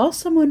 I saw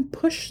someone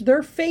push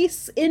their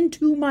face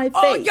into my face.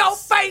 Oh, your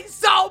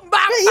face on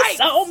my face!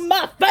 On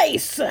my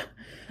face!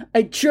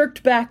 I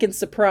jerked back in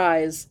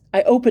surprise.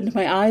 I opened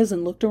my eyes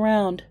and looked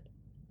around.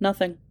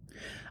 Nothing.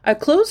 I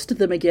closed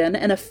them again,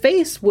 and a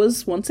face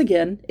was once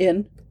again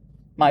in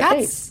my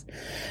face.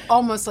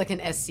 Almost like an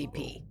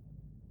SCP.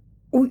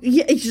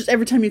 Yeah, it's just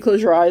every time you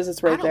close your eyes,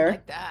 it's right there. I don't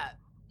like that.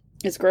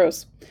 It's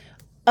gross.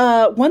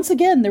 Once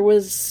again, there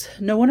was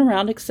no one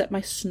around except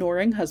my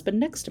snoring husband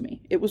next to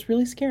me. It was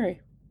really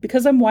scary.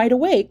 Because I'm wide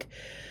awake,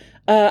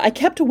 I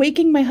kept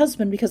waking my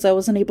husband because I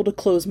wasn't able to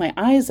close my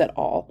eyes at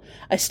all.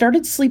 I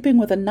started sleeping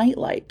with a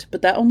nightlight,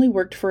 but that only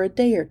worked for a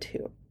day or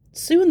two.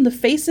 Soon, the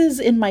faces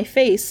in my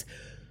face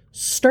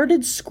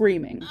started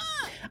screaming.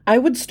 I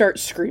would start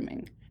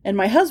screaming, and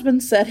my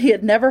husband said he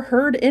had never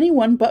heard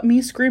anyone but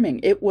me screaming.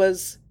 It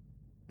was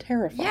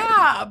terrifying.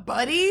 Yeah,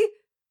 buddy.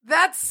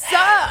 That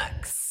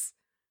sucks.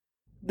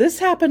 This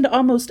happened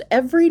almost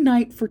every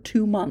night for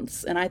 2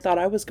 months, and I thought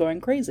I was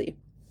going crazy.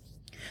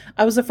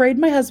 I was afraid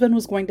my husband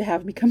was going to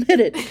have me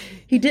committed.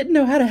 He didn't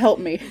know how to help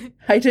me.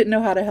 I didn't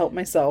know how to help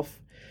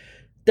myself.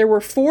 There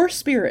were 4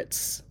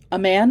 spirits, a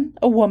man,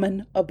 a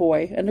woman, a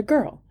boy, and a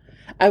girl.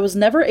 I was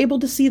never able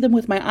to see them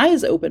with my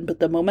eyes open, but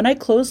the moment I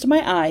closed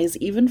my eyes,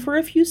 even for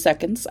a few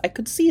seconds, I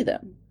could see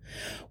them.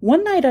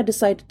 One night I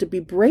decided to be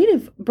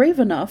brave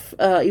enough,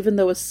 even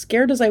though as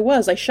scared as I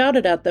was, I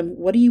shouted at them,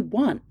 "What do you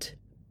want?"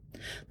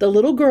 The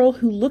little girl,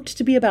 who looked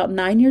to be about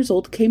 9 years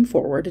old, came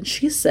forward, and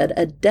she said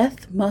a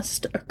death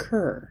must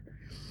occur.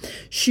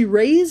 She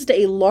raised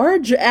a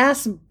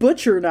large-ass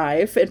butcher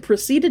knife and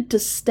proceeded to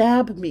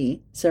stab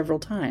me several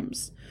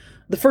times.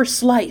 The first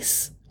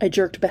slice, I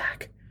jerked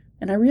back,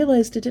 and I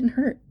realized it didn't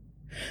hurt.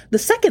 The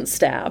second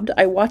stab,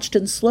 I watched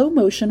in slow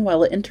motion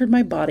while it entered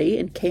my body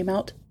and came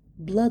out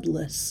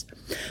bloodless.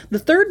 The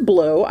third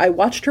blow, I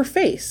watched her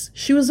face.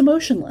 She was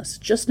emotionless,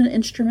 just an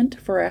instrument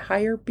for a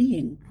higher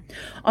being.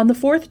 On the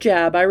fourth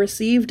jab, I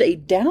received a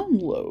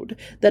download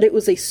that it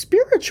was a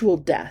spiritual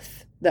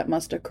death that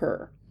must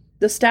occur.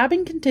 The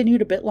stabbing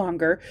continued a bit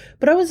longer,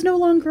 but I was no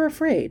longer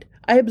afraid.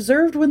 I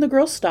observed when the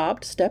girl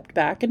stopped, stepped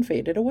back, and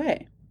faded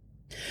away.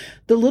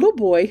 The little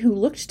boy, who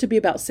looked to be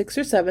about 6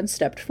 or 7,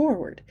 stepped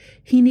forward.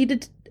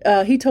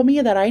 He told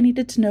me that I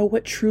needed to know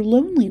what true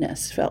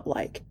loneliness felt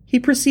like. He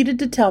proceeded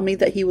to tell me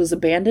that he was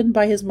abandoned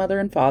by his mother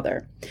and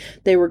father.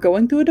 They were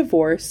going through a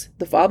divorce.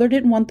 The father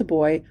didn't want the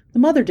boy. The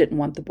mother didn't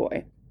want the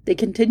boy. They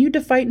continued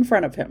to fight in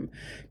front of him,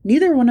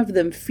 neither one of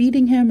them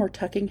feeding him or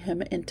tucking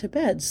him into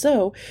bed.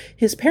 So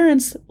his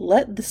parents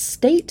let the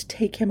state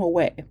take him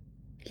away.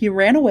 He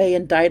ran away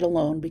and died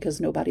alone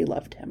because nobody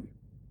loved him.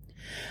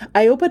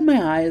 I opened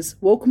my eyes,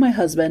 woke my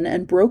husband,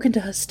 and broke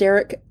into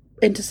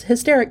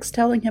hysterics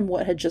telling him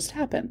what had just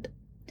happened.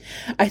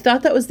 I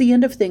thought that was the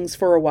end of things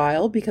for a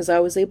while because I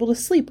was able to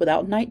sleep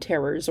without night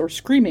terrors or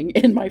screaming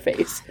in my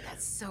face.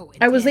 That's so intense.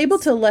 I was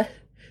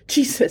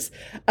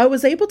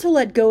able to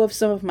let go of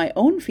some of my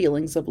own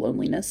feelings of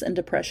loneliness and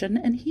depression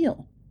and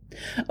heal.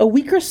 A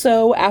week or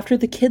so after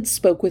the kids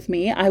spoke with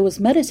me, I was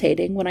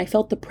meditating when I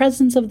felt the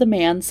presence of the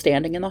man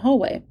standing in the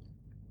hallway.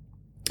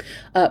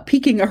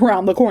 Peeking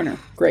around the corner.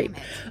 Great.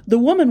 The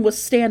woman was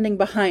standing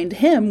behind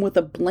him with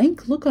a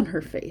blank look on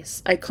her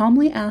face. I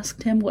calmly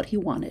asked him what he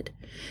wanted.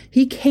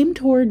 He came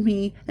toward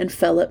me and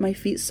fell at my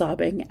feet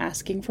sobbing,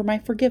 asking for my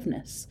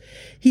forgiveness.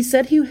 He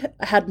said he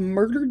had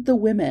murdered the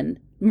woman,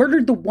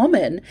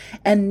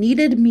 and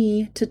needed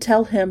me to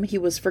tell him he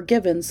was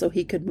forgiven so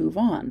he could move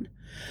on.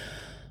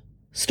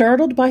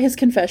 Startled by his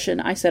confession,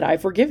 I said, "I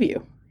forgive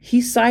you." He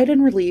sighed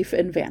in relief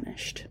and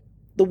vanished.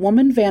 The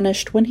woman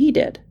vanished when he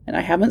did, and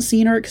I haven't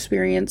seen or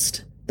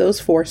experienced those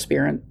 4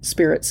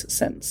 spirits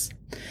since.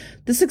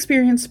 This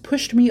experience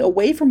pushed me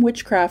away from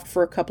witchcraft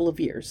for a couple of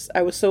years.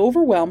 I was so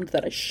overwhelmed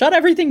that I shut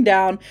everything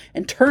down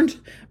and turned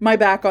my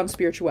back on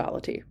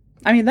spirituality.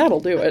 I mean, that'll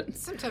do it.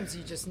 Sometimes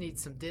you just need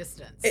some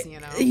distance, you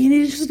know?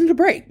 You just need a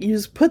break. You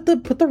just put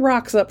the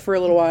rocks up for a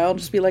little while and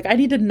just be like, I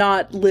need to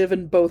not live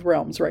in both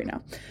realms right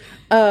now.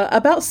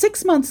 About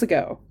 6 months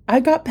ago, I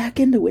got back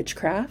into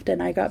witchcraft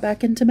and I got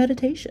back into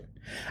meditation.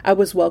 I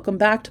was welcomed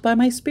back by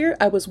my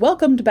spirit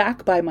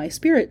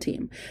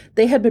team.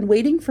 They had been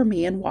waiting for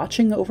me and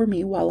watching over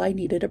me while I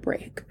needed a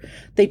break.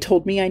 They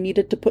told me I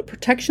needed to put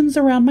protections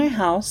around my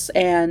house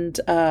and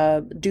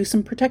do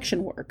some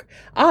protection work.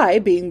 I,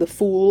 being the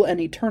fool and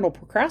eternal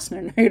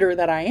procrastinator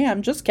that I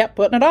am, just kept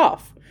putting it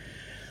off.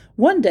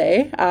 One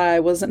day,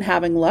 I wasn't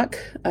having luck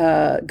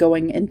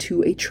going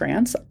into a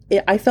trance.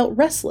 I felt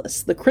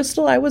restless. The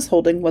crystal I was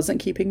holding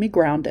wasn't keeping me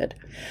grounded.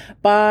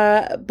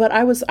 But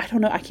I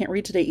don't know, I can't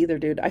read today either,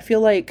 dude. I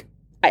feel like,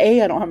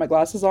 A, I don't have my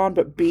glasses on,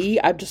 but B,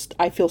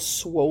 I feel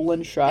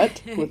swollen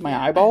shut with my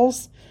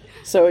eyeballs.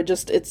 So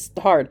it's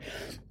hard.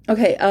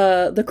 Okay,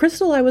 the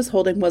crystal I was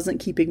holding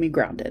wasn't keeping me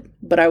grounded,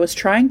 but I was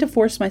trying to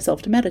force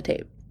myself to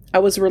meditate. I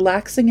was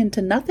relaxing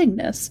into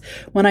nothingness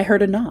when I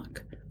heard a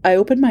knock. I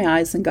opened my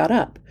eyes and got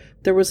up.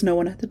 There was no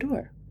one at the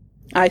door.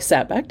 I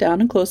sat back down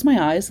and closed my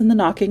eyes, and the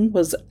knocking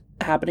was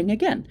happening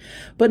again,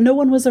 but no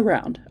one was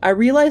around. I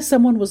realized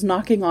someone was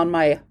knocking on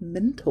my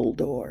mental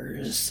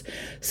doors.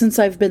 Since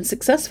I've been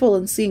successful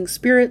in seeing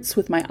spirits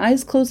with my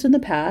eyes closed in the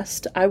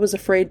past, I was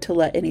afraid to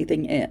let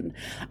anything in.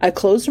 I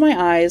closed my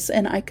eyes,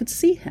 and I could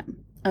see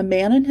him, a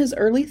man in his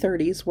early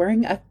 30s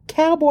wearing a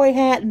cowboy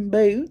hat and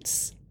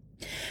boots.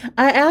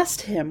 I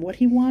asked him what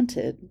he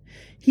wanted.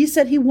 He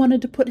said he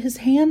wanted to put his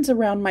hands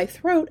around my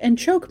throat and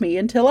choke me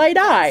until I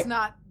die.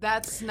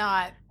 That's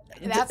not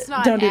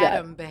don't do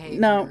Adam that.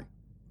 behavior.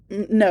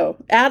 No.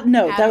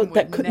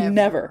 That could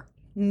never.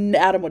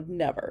 Adam would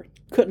never.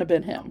 Couldn't have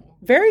been him.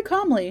 Very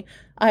calmly,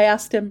 I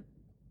asked him,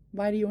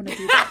 "Why do you want to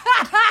do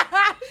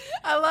that?"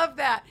 I love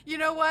that. You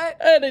know what?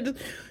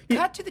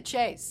 Cut to the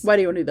chase. Why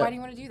do you want to do that? Why do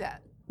you want to do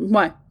that?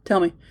 Why? Tell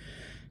me.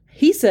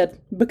 He said,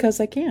 "Because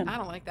I can." I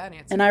don't like that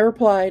answer. And I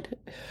replied,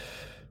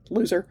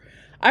 loser.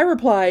 I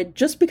replied,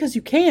 "Just because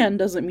you can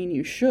doesn't mean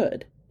you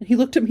should." And he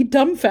looked at me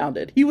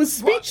dumbfounded. He was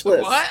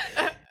speechless. What?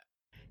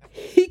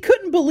 He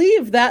couldn't wouldn't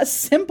believe that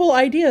simple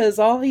idea is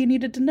all he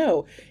needed to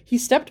know. He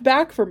stepped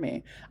back from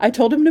me. I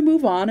told him to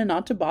move on and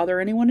not to bother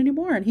anyone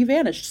anymore, and he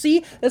vanished.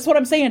 See, that's what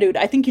I'm saying, dude.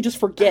 I think you just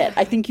forget.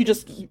 I think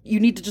you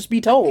need to just be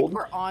told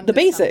we're on the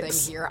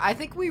basics here. I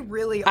think we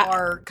really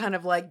are kind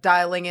of like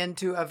dialing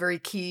into a very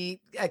key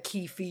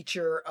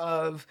feature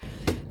of,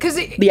 because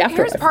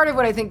here's part of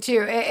what I think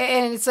too,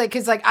 and it's like,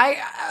 because like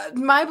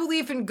my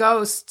belief in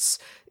ghosts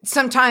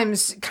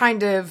sometimes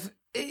kind of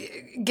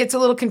gets a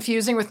little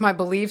confusing with my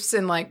beliefs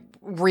in like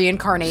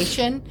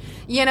reincarnation,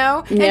 you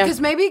know? Yeah.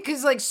 And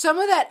because like some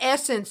of that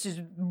essence just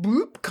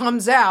boop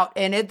comes out,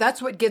 and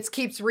that's what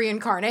keeps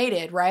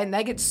reincarnated, right? And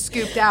that gets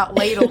scooped out,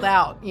 ladled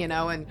out, you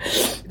know, and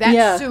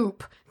that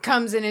soup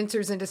comes and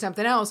enters into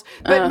something else.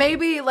 But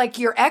maybe like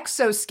your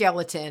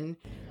exoskeleton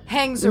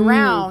hangs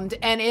around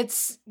and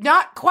it's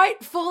not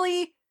quite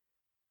fully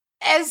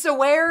as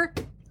aware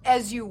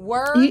as you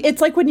were.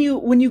 It's like when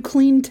you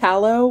clean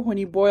tallow, when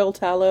you boil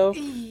tallow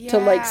to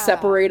like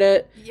separate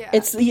it. Yeah.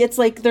 It's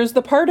like there's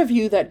the part of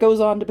you that goes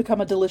on to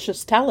become a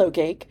delicious tallow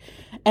cake,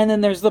 and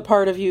then there's the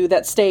part of you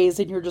that stays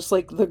and you're just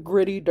like the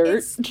gritty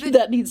dirt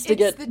that needs to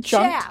get chunked.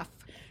 Chaff.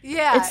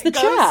 Yeah, it's the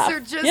chaff. Are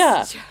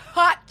just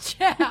hot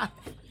chaff.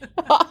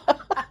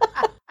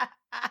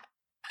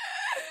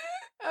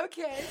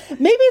 Okay.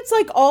 Maybe it's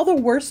like all the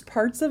worst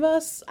parts of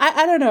us.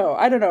 I don't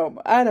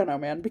know,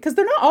 man. Because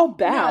they're not all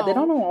bad. They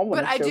don't all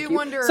want to choke you. But I do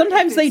wonder.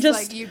 Sometimes they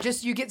just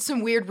like you get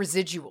some weird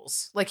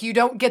residuals. Like you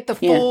don't get the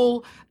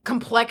full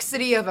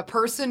complexity of a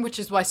person, which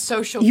is why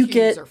social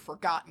cues are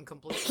forgotten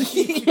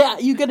completely. Yeah,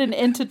 you get an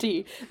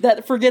entity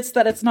that forgets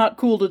that it's not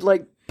cool to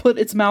like put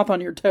its mouth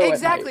on your toe.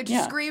 Exactly,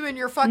 to scream in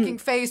your fucking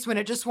face when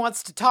it just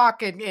wants to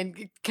talk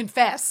and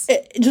confess.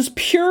 Just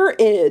pure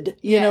id,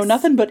 you know,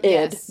 nothing but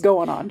id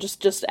going on.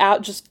 Just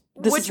out, just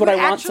this is what I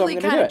want, so I'm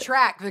going to do it. Which would actually kind of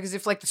track, because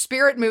if like the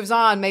spirit moves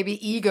on,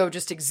 maybe ego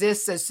just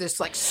exists as this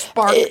like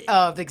spark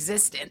of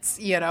existence,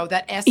 you know,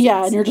 that essence.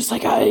 Yeah, and you're just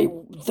like, I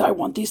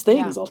want these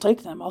things. I'll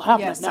take them. I'll have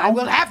them now. I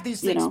will have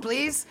these things,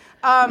 please.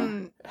 I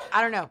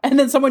don't know. And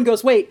then someone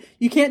goes, wait,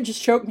 you can't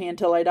just choke me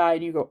until I die.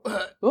 And you go,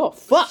 oh,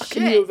 fuck. Shit.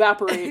 And you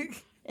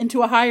evaporate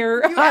into a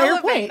higher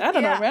plane. I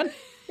don't know, man.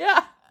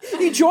 Yeah.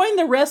 You join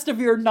the rest of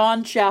your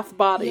non-chaff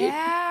body.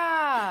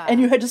 Yeah. And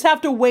you just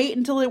have to wait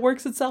until it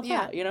works itself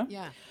out, you know?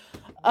 Yeah.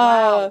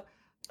 Wow.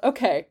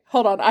 Okay,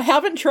 hold on. I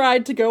haven't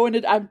tried to go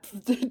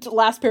into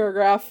last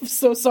paragraph.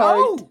 So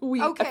sorry.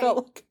 Okay. I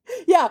felt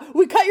like,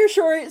 we cut your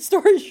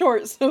story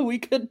short so we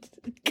could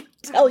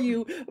tell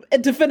you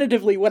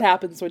definitively what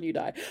happens when you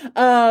die.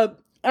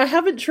 I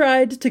haven't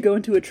tried to go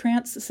into a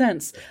trance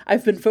since.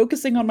 I've been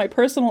focusing on my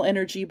personal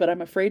energy, but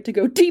I'm afraid to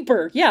go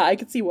deeper. Yeah, I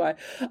can see why.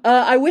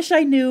 I wish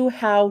I knew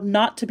how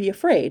not to be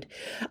afraid.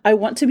 I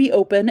want to be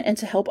open and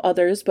to help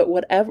others, but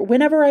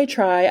whenever I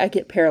try, I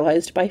get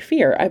paralyzed by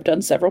fear. I've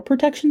done several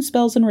protection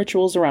spells and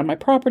rituals around my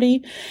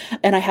property,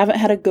 and I haven't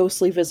had a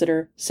ghostly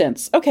visitor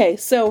since. Okay,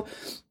 so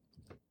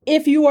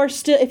if you're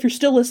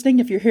still listening,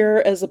 if you're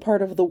here as a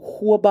part of the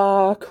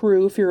Waba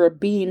crew, if you're a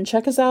bean,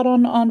 check us out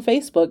on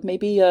Facebook.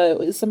 Maybe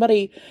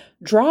somebody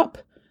drop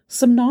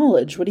some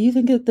knowledge. What do you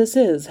think that this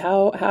is?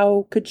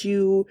 How could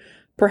you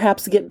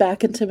perhaps get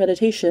back into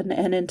meditation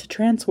and into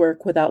trance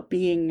work without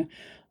being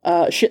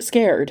shit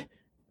scared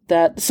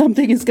that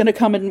something is going to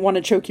come and want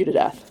to choke you to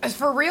death?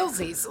 For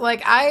realsies,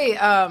 like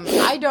I'm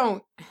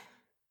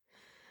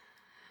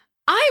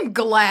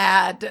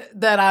glad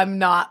that I'm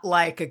not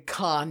like a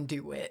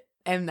conduit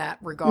in that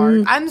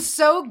regard. I'm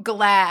so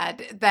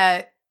glad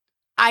that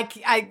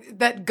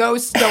that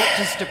ghosts don't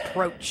just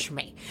approach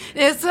me.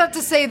 It's not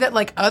to say that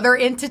like other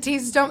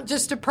entities don't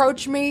just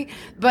approach me,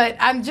 but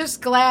I'm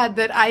just glad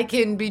that I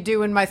can be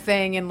doing my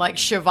thing in like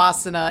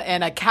Shavasana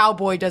and a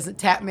cowboy doesn't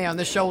tap me on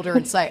the shoulder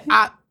and say,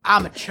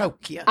 I'm a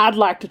choke you. I'd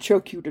like to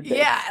choke you to death.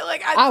 Yeah,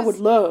 like I would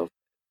love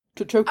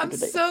to choke you to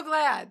death. I'm so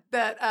glad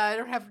that I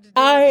don't have to do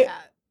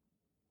that.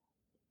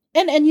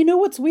 And you know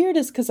what's weird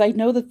is because I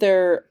know that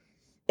there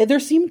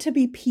seem to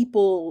be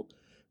people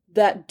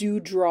that do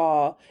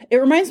draw. It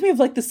reminds me of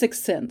like the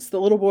Sixth Sense,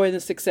 the little boy in the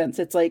Sixth Sense.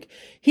 It's like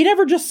he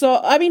never just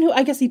saw. I mean,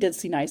 I guess he did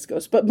see nice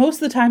ghosts, but most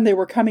of the time they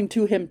were coming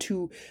to him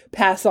to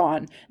pass on,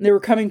 and they were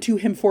coming to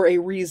him for a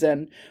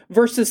reason.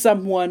 Versus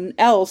someone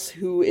else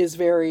who is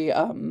very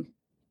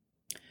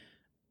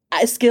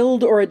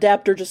skilled or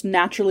adept or just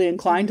naturally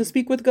inclined to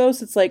speak with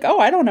ghosts. It's like, oh,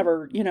 I don't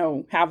ever,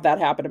 have that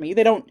happen to me.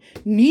 They don't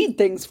need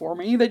things for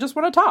me. They just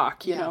want to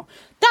talk, you know.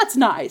 That's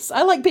nice.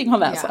 I like being on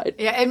that side.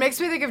 Yeah, it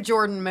makes me think of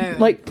Jordan Moon.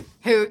 Like,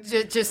 who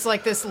just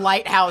like this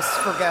lighthouse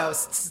for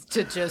ghosts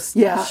to just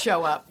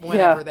show up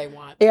whenever they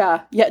want.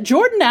 Yeah. Yeah.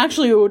 Jordan,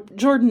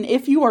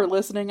 if you are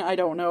listening, I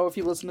don't know if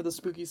you listen to the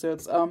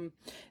Spookysodes,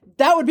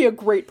 that would be a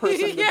great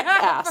person to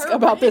ask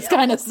about this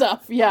kind of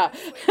stuff. Yeah.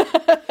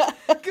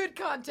 Good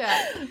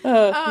contact.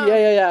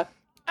 Yeah.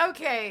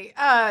 Okay.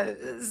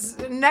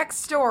 Next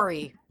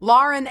story.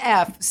 Lauren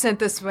F. sent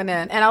this one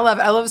in, and I love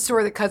it. I love a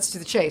story that cuts to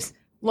the chase.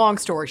 Long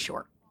story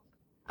short.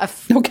 A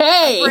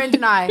friend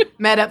and I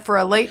met up for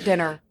a late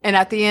dinner, and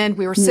at the end,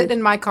 we were sitting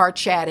in my car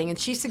chatting, and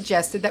she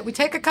suggested that we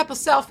take a couple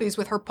selfies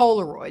with her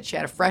Polaroid. She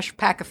had a fresh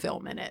pack of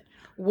film in it.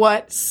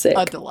 What Sick.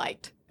 a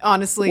delight.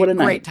 Honestly, What a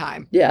night. great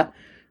time. Yeah.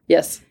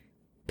 Yes.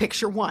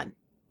 Picture 1.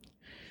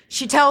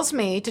 She tells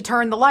me to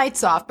turn the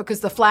lights off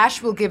because the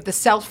flash will give the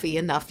selfie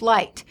enough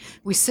light.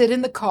 We sit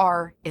in the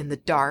car in the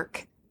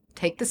dark,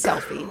 take the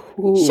selfie,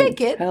 Ooh,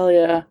 shake it, hell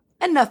yeah.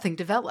 and nothing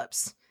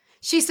develops.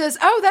 She says,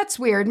 oh, that's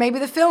weird. Maybe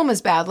the film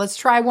is bad. Let's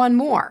try one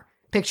more.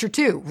 Picture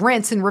 2,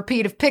 rinse and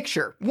repeat of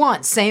picture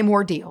 1, same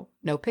ordeal,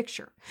 no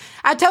picture.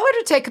 I tell her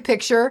to take a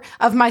picture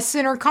of my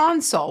center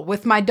console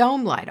with my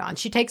dome light on.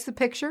 She takes the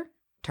picture,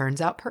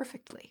 turns out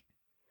perfectly.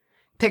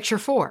 Picture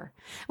 4,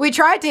 we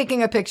tried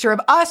taking a picture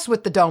of us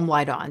with the dome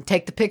light on.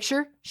 Take the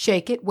picture,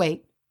 shake it,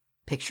 wait.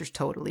 Picture's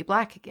totally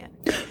black again.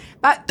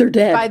 But They're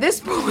dead. By this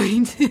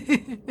point,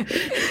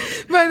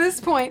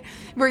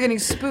 we're getting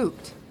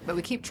spooked, but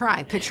we keep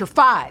trying. Picture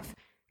 5,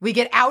 we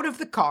get out of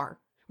the car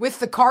with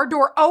the car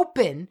door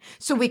open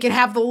so we can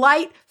have the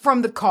light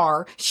from the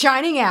car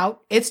shining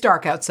out. It's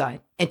dark outside.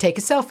 And take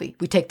a selfie.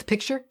 We take the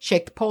picture,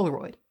 shake the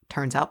Polaroid.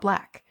 Turns out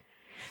black.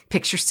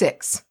 Picture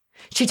 6.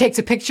 She takes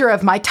a picture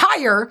of my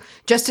tire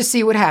just to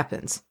see what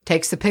happens.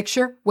 Takes the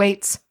picture,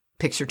 waits.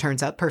 Picture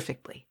turns out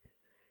perfectly.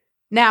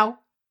 Now,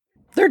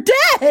 They're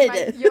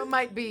dead. you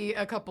might be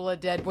a couple of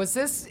dead. Was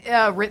this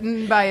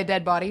written by a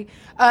dead body?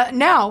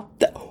 Now,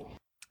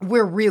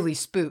 we're really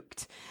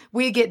spooked.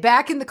 We get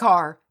back in the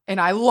car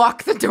and I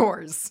lock the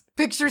doors.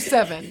 Picture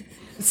 7.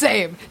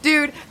 Same.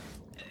 Dude.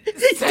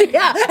 Same.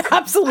 Yeah,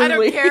 absolutely. I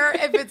don't care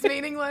if it's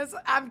meaningless.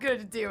 I'm going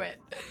to do it.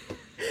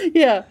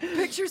 Yeah.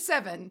 Picture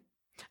 7.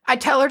 I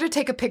tell her to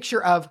take a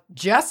picture of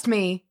just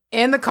me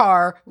in the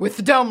car with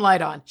the dome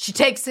light on. She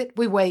takes it.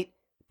 We wait.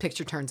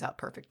 Picture turns out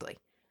perfectly.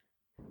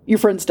 Your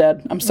friend's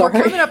dead. I'm sorry.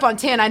 We're coming up on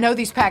 10. I know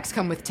these packs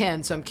come with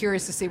 10, so I'm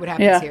curious to see what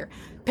happens here.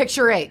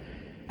 Picture 8.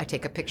 I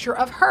take a picture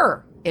of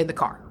her in the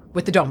car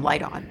with the dome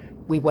light on.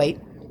 We wait.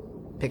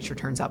 Picture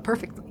turns out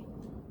perfectly.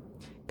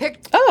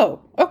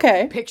 Oh,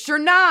 okay. Picture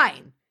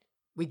 9.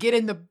 We get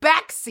in the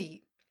back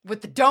seat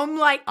with the dome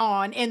light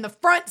on and the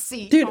front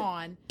seat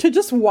on. To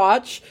just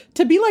watch,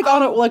 to be like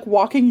on a, like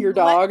walking your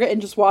dog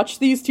and just watch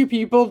these two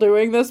people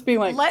doing this, being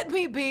like, let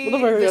me be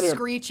the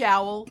screech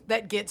owl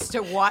that gets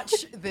to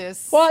watch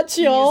this. Watch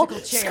y'all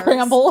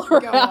scramble go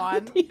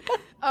around. on.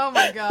 Oh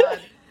my God.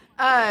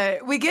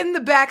 We get in the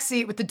back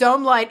seat with the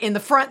dome light in the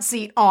front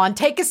seat on,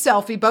 take a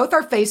selfie. Both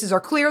our faces are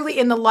clearly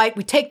in the light.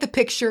 We take the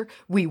picture.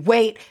 We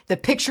wait. The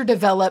picture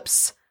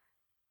develops.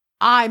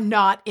 I'm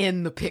not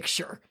in the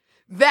picture.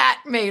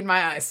 That made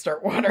my eyes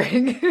start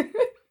watering.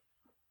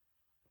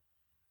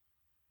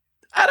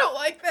 I don't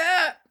like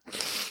that.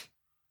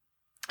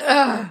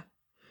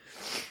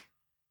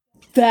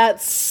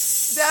 That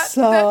sucks.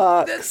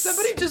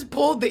 Somebody just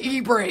pulled the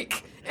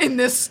e-brake in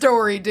this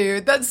story,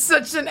 dude. That's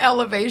such an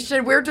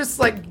elevation. We're just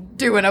like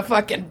doing a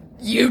fucking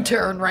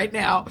U-turn right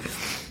now.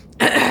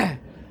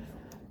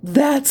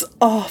 That's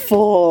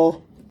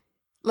awful.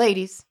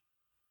 Ladies,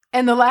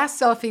 in the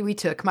last selfie we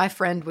took, my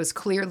friend was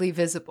clearly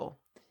visible.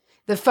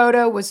 The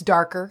photo was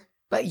darker,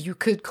 but you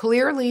could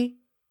clearly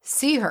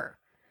see her.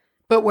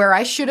 But where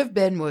I should have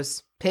been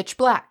was pitch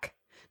black.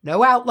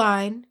 No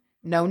outline,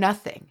 no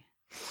nothing.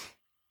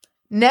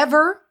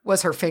 Never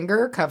was her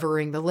finger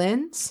covering the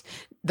lens.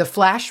 The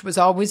flash was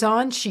always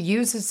on. She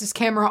uses this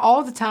camera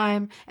all the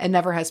time and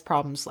never has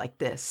problems like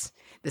this.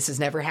 This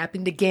has never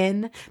happened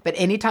again, but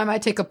anytime I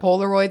take a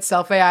Polaroid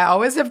selfie, I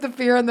always have the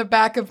fear in the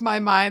back of my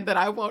mind that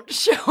I won't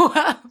show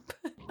up.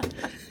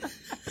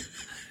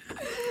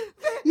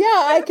 Yeah,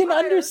 I can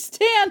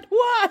understand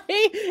why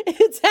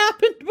it's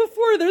happened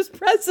before. There's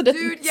precedent.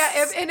 Dude, yeah,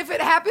 if it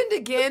happened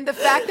again, the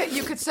fact that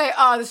you could say,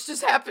 oh, this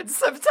just happens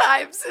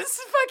sometimes is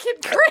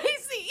fucking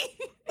crazy.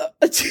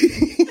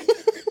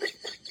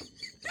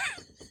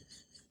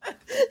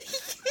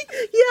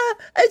 Yeah,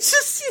 it's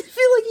just, you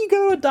feel like you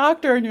go to a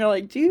doctor and you're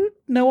like, do you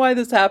know why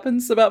this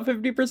happens about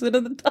 50%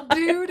 of the time?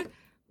 Dude,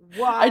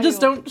 why? I just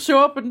don't show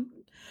up and...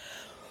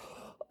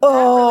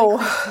 Really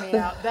creeps me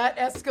out. That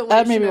escalation.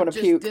 That made me want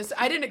to puke.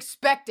 I didn't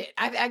expect it.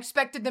 I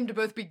expected them to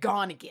both be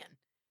gone again.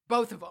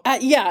 Both of them.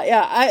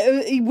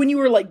 Yeah. When you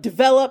were like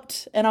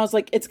developed, and I was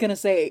like, it's gonna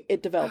say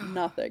it developed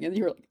nothing, and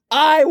you were like,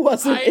 I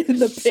wasn't in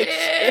the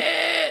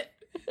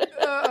picture.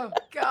 Oh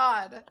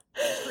God,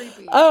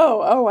 creepy.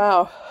 Oh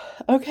wow.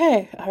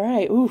 Okay, all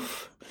right.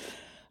 Oof.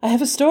 I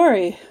have a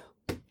story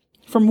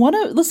from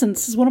listen,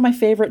 this is one of my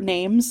favorite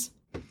names,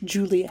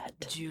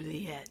 Juliet.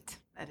 Juliet.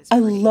 I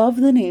love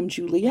the name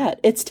Juliet.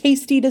 It's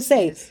tasty to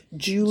say.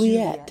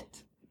 Juliet.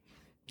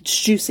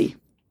 It's juicy.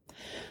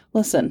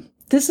 Listen,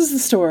 this is the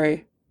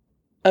story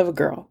of a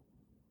girl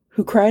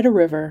who cried a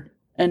river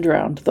and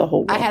drowned the whole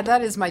world. I had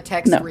that as my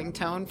text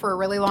ringtone for a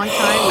really long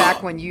time,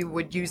 back when you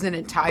would use an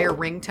entire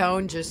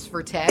ringtone just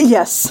for text.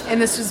 Yes. And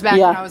this was back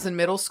when I was in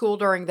middle school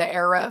during the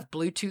era of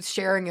Bluetooth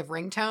sharing of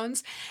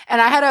ringtones.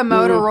 And I had a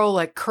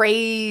Motorola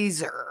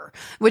Crazer,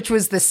 which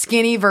was the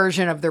skinny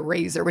version of the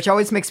Razor, which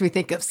always makes me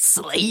think of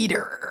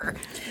Slater.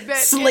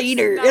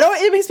 Slater.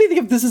 It makes me think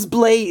of this is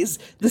Blaze.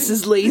 This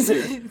is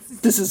Laser.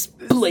 This is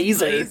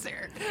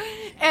Blazer.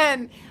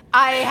 And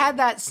I had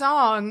that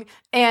song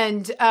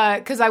and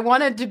because I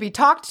wanted to be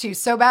talked to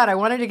so bad. I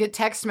wanted to get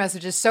text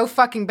messages so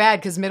fucking bad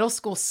because middle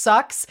school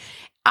sucks.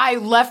 I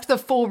left the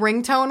full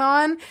ringtone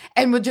on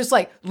and would just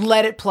like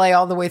let it play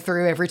all the way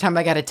through every time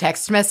I got a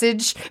text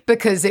message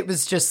because it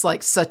was just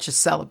like such a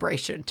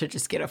celebration to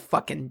just get a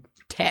fucking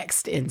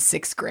text in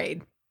 6th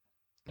grade.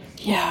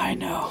 Yeah, I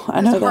know. I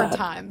know that. Hard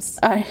times.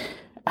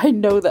 I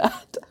know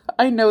that.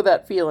 I know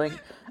that feeling.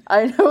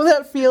 I know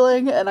that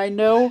feeling, and I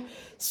know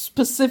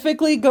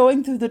specifically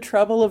going through the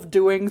trouble of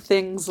doing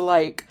things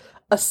like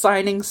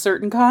assigning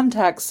certain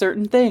contacts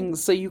certain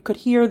things so you could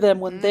hear them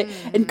when they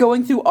and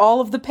going through all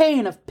of the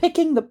pain of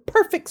picking the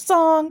perfect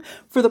song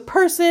for the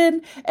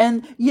person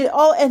and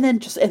then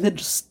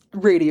just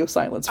radio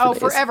silence for days.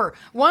 Forever.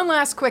 One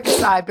last quick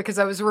aside because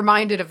I was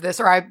reminded of this,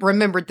 or I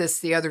remembered this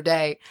the other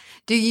day.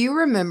 Do you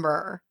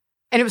remember,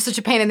 and it was such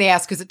a pain in the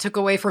ass because it took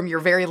away from your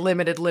very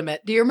limited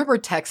limit. Do you remember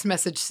text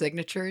message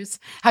signatures?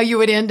 How you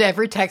would end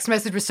every text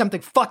message with something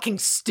fucking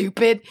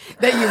stupid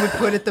that you would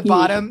put at the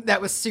bottom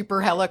that was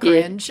super hella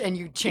cringe and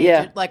you change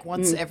it like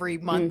once every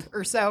month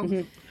or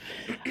so?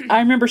 I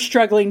remember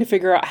struggling to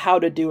figure out how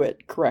to do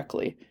it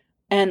correctly.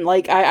 And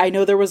like, I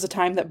know there was a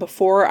time that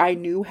before I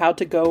knew how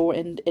to go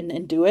and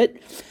do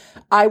it,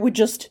 I would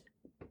just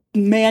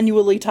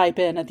manually type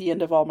in at the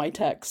end of all my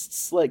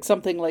texts, like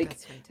something like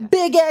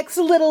big X,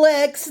 little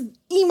X,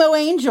 emo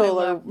angel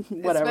or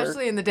whatever.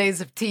 Especially in the days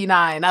of T9.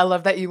 I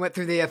love that you went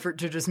through the effort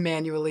to just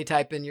manually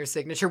type in your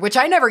signature, which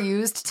I never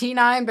used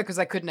T9 because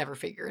I could never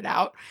figure it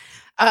out.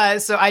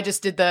 So I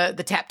just did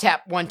the tap,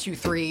 tap, 1, 2,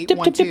 3, dip,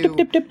 1, dip, 2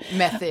 dip, dip, dip.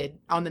 method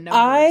on the numbers.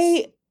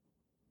 I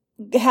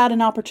had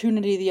an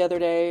opportunity the other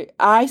day.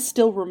 I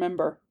still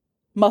remember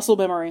muscle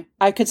memory.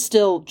 I could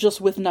still,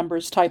 just with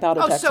numbers, type out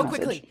a text message.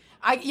 Quickly.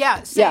 Same.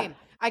 Yeah.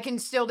 I can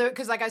still do it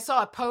because like I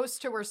saw a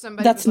post to where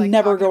somebody that's was, like,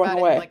 never going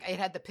away. Like it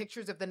had the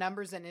pictures of the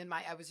numbers and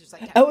I was just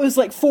like, oh, it was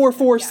like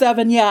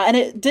 447, yeah, and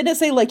it didn't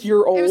say like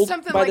you're old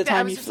by the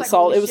time you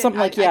saw it. It was something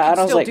like I and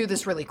I was like, do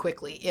this really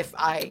quickly if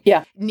I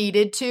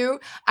needed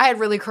to. I had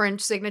really cringe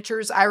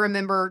signatures. I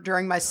remember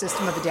during my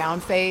System of a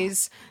Down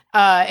phase,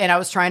 and I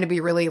was trying to be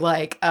really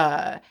like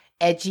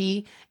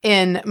edgy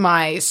in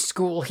my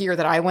school here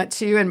that I went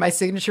to, and my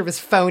signature was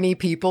phony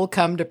people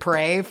come to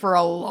pray for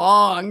a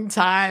long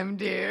time,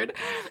 dude.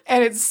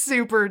 And it's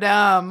super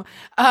dumb.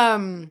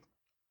 And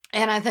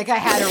I think I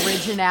had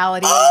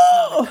originality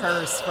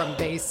curse from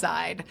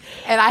Bayside.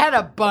 And I had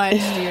a bunch,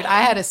 dude.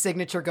 I had a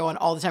signature going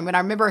all the time. And I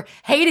remember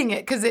hating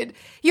it because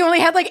you only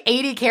had like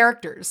 80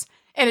 characters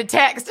in a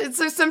text. And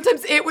so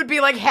sometimes it would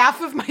be like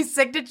half of my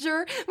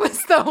signature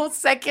was the whole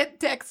second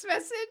text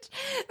message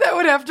that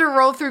would have to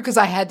roll through because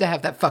I had to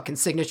have that fucking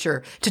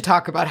signature to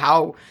talk about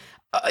how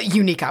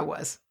unique I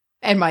was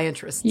and my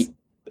interests.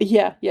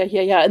 Yeah.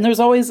 And there's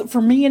always,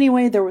 for me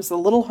anyway, there was a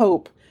little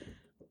hope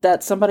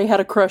that somebody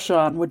had a crush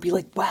on would be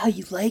like, wow,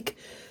 you like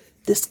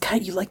this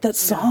kind, you like that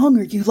song,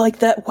 or you like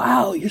that,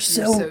 wow, you're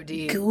so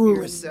deep. Cool,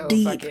 you're so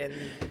deep. Fucking,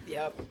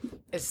 yep.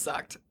 It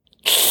sucked.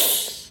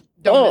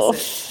 Don't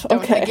miss it.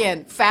 Okay.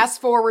 Again,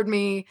 fast forward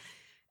me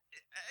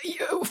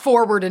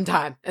forward in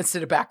time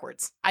instead of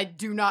backwards. I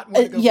do not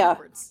want to go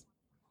backwards.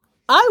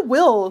 I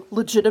will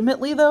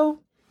legitimately, though,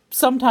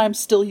 sometimes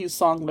still use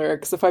song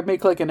lyrics if I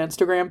make like an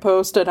Instagram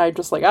post and I'm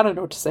just like, I don't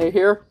know what to say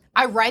here.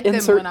 I write them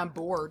when I'm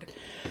bored.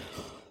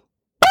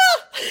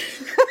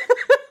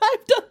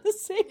 I've done the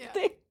same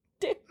thing,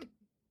 dude.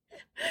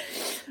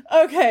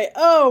 Okay.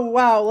 Oh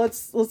wow.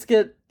 Let's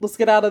get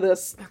out of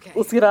this. Okay.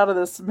 Let's get out of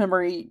this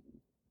memory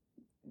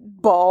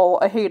ball.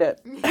 I hate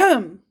it.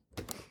 All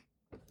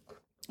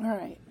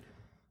right.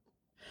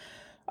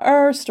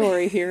 Our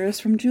story here is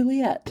from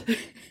Juliet.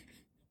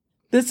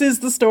 This is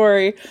the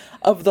story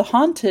of the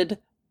haunted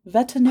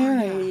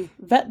veterinary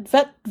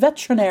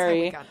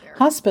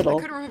hospital.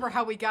 I couldn't remember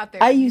how we got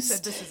there. You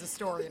said this is a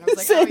story, and I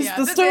was like, "Oh yeah,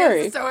 this is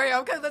the story."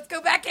 Okay, let's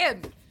go back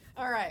in.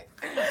 All right.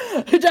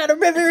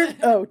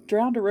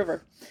 Drowned a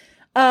river.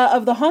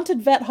 Of the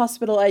haunted vet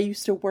hospital I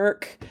used to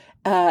work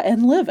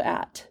and live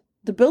at.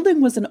 The building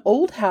was an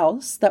old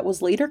house that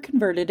was later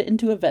converted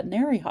into a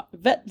veterinary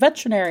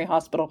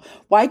hospital.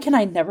 Why can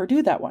I never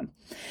do that one?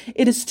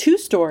 It is 2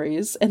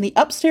 stories, and the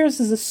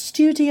upstairs is a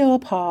studio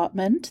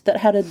apartment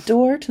that had a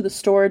door to the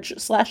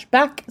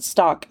storage/back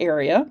stock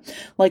area,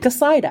 like a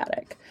side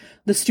attic.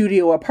 The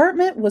studio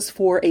apartment was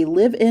for a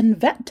live-in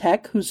vet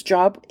tech whose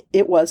job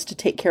it was to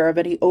take care of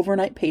any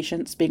overnight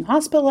patients being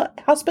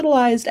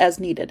hospitalized as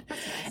needed,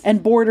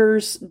 and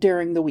boarders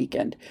during the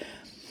weekend.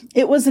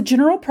 It was a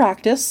general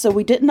practice, so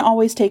we didn't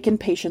always take in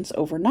patients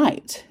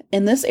overnight.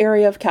 In this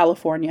area of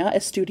California, a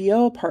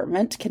studio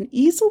apartment can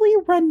easily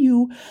run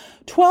you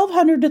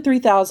 $1,200 to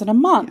 $3,000 a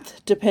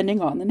month,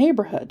 depending on the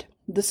neighborhood.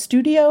 The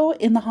studio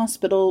in the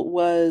hospital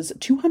was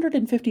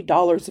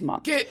 $250 a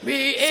month. Get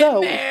me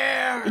in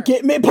there!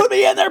 Put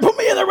me in there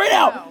right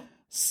now! No.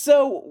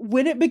 So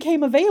when it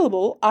became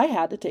available, I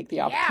had to take the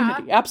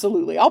opportunity. Yeah.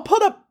 Absolutely. I'll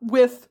put up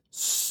with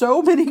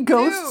so many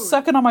ghosts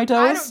sucking on my toes.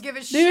 I don't give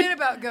a shit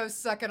about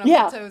ghosts sucking on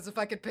my toes if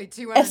I could pay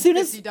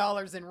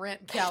 $250 in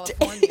rent in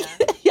California.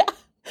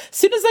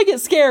 soon as I get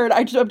scared,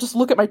 I just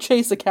look at my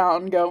Chase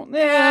account and go,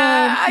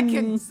 yeah,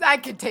 I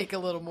can take a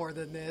little more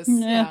than this.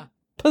 Yeah.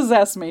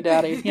 Possess me,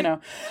 Daddy.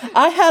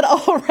 I had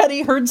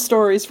already heard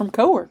stories from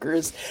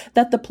coworkers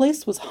that the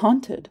place was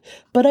haunted,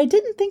 but I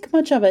didn't think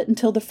much of it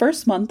until the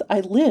first month I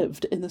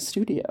lived in the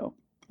studio.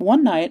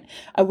 One night,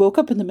 I woke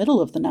up in the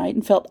middle of the night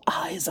and felt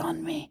eyes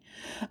on me.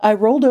 I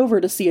rolled over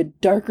to see a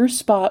darker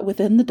spot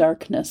within the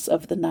darkness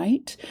of the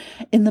night,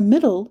 in the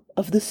middle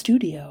of the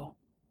studio.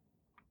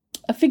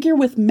 A figure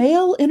with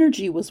male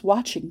energy was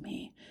watching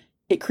me.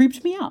 It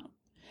creeped me out,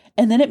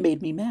 and then it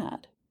made me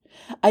mad.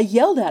 I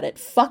yelled at it,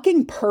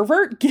 "Fucking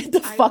pervert, get the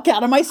fuck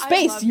out of my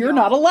space. You're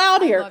not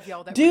allowed here." I love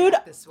y'all that dude,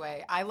 react this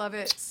way. I love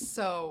it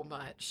so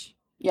much.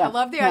 Yeah, I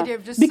love the idea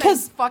of just saying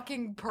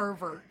fucking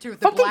pervert to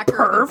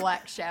the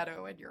black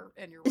shadow in your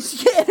yeah, and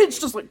it's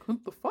just like,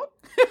 what the fuck?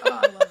 Oh,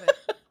 I love it.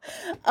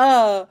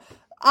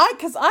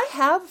 Because I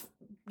have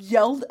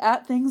yelled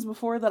at things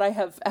before that I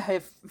have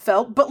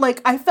felt, but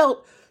like I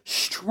felt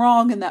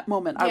strong in that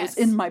moment. Yes. I was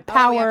in my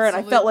power, and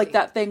I felt like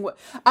that thing.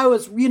 I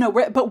was,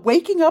 but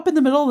waking up in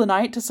the middle of the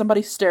night to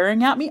somebody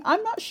staring at me,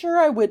 I'm not sure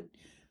I would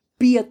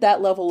be at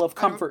that level of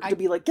comfort to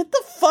be like, get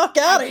the fuck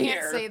out of here. I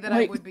can't say that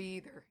I would be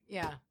either.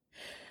 Yeah.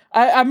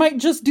 I might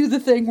just do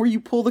the thing where you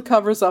pull the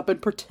covers up and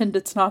pretend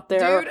it's not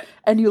there, dude,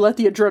 and you let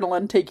the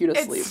adrenaline take you to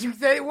sleep.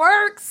 It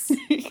works!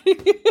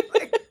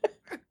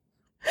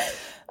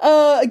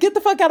 Get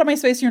the fuck out of my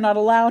space, you're not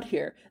allowed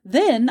here.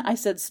 Then I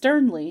said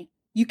sternly,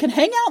 you can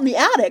hang out in the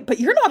attic, but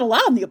you're not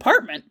allowed in the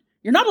apartment.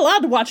 You're not allowed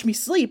to watch me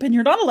sleep, and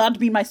you're not allowed to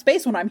be my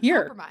space when I'm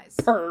here. Compromise.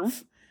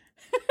 Perv.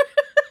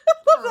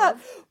 Love that.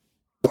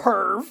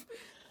 Perv.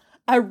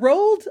 I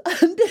rolled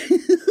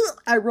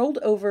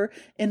over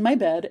in my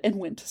bed and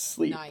went to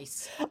sleep.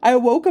 Nice. I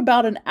woke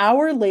about an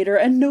hour later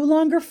and no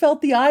longer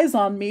felt the eyes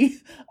on me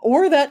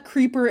or that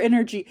creeper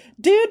energy.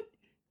 Dude,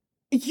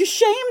 you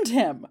shamed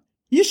him.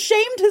 You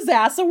shamed his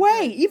ass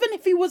away. Even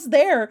if he was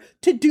there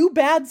to do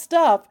bad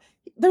stuff,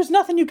 there's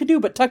nothing you could do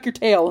but tuck your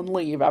tail and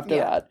leave after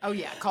that. Oh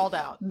yeah, called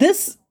out.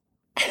 This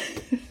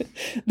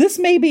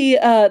may be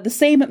the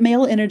same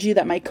male energy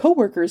that my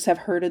coworkers have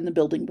heard in the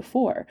building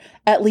before.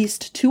 At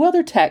least 2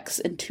 other techs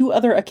and 2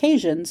 other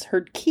occasions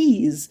heard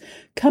keys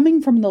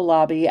coming from the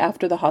lobby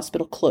after the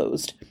hospital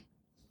closed,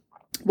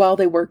 while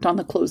they worked on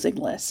the closing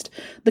list.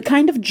 The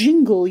kind of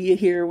jingle you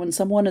hear when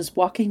someone is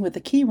walking with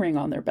a key ring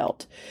on their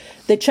belt.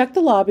 They checked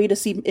the lobby to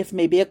see if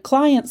maybe a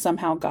client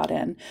somehow got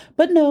in,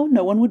 but no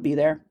one would be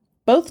there.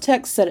 Both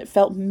techs said it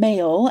felt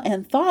male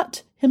and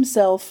thought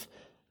himself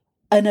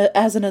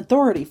as an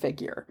authority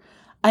figure.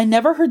 I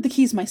never heard the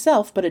keys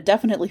myself, but it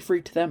definitely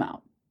freaked them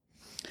out.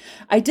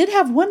 I did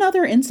have one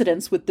other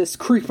incident with this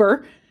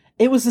creeper.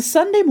 It was a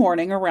Sunday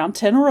morning around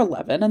 10 or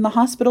 11, and the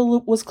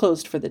hospital was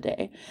closed for the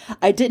day.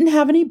 I didn't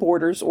have any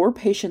boarders or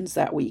patients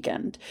that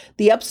weekend.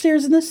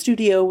 Upstairs in the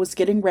studio, I was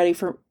getting ready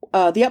for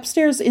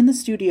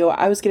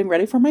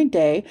my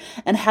day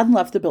and hadn't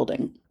left the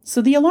building,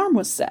 so the alarm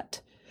was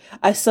set.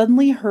 I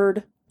suddenly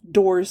heard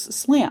doors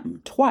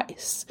slam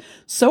twice,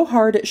 so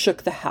hard it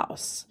shook the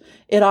house.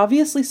 It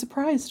obviously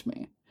surprised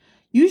me.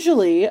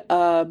 Usually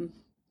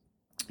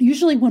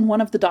when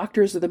one of the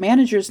doctors or the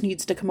managers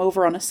needs to come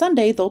over on a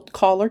Sunday, they'll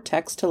call or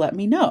text to let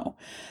me know.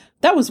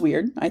 That was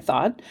weird, I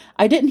thought.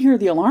 I didn't hear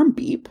the alarm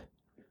beep.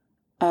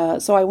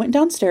 So I went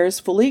downstairs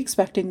fully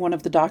expecting one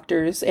of the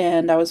doctors,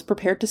 and I was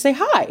prepared to say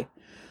hi.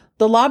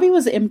 The lobby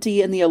was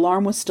empty and the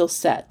alarm was still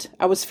set.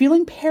 I was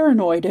feeling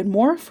paranoid and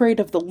more afraid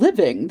of the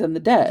living than the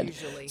dead.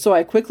 Usually. So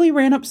I quickly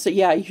ran upstairs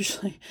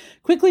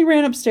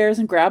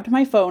and grabbed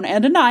my phone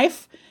and a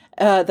knife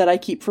that I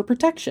keep for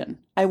protection.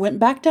 I went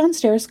back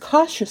downstairs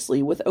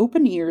cautiously with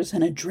open ears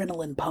and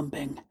adrenaline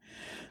pumping.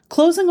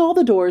 Closing all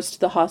the doors to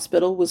the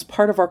hospital was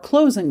part of our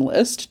closing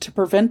list to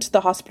prevent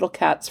the hospital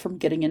cats from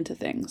getting into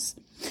things,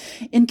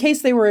 in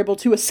case they were able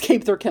to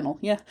escape their kennel.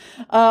 Yeah.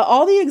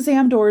 All the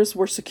exam doors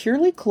were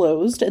securely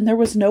closed, and there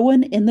was no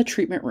one in the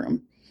treatment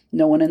room.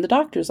 No one in the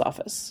doctor's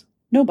office.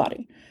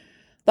 Nobody.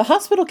 The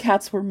hospital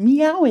cats were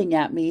meowing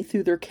at me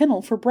through their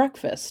kennel for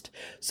breakfast,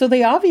 so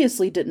they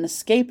obviously didn't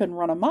escape and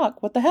run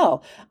amok. What the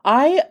hell?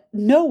 I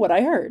know what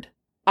I heard.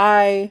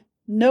 I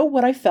know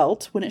what I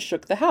felt when it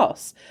shook the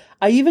house.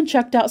 I even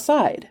checked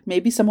outside.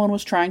 Maybe someone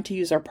was trying to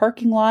use our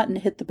parking lot and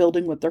hit the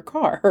building with their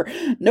car.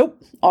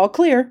 Nope, all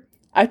clear.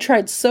 I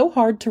tried so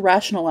hard to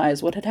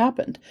rationalize what had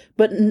happened,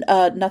 but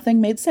nothing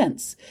made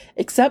sense,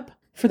 except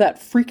for that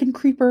freaking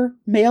creeper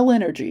male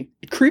energy.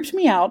 It creeped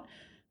me out,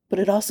 but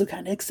it also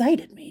kind of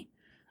excited me.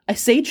 I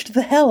saged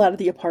the hell out of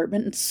the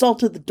apartment and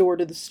salted the door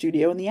to the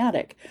studio in the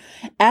attic.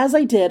 As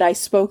I did, I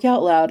spoke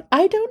out loud,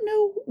 I don't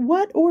know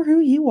what or who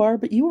you are,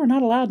 but you are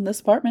not allowed in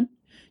this apartment.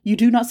 You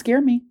do not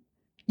scare me.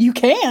 You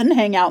can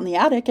hang out in the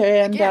attic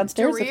and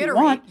downstairs if you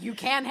want. You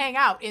can hang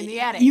out in the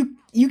attic.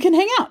 You can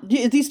hang out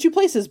at these 2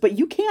 places, but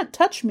you can't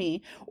touch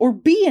me or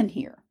be in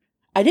here.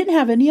 I didn't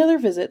have any other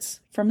visits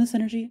from this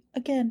energy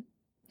again.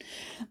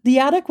 The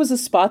attic was a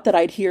spot that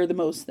I'd hear the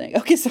most thing.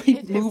 Okay, so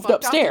he moved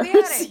upstairs.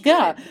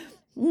 Yeah.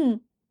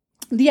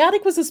 The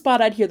attic was the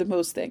spot I'd hear the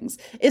most things.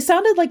 It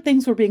sounded like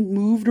things were being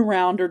moved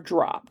around or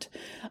dropped.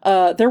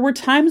 There were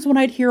times when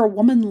I'd hear a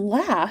woman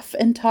laugh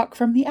and talk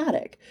from the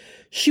attic.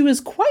 She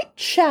was quite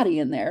chatty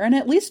in there, and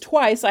at least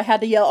twice I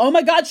had to yell, "Oh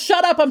my God,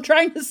 shut up, I'm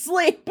trying to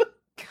sleep."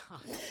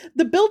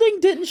 The building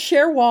didn't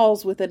share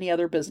walls with any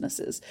other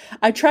businesses.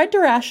 I tried to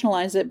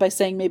rationalize it by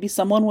saying maybe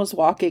someone was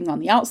walking on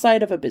the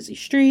outside of a busy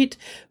street,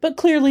 but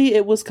clearly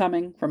it was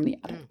coming from the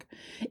attic.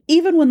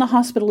 Even when the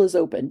hospital is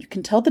open, you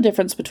can tell the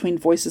difference between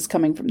voices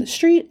coming from the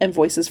street and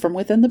voices from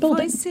within the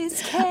building.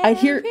 Voices carry. I'd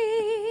hear,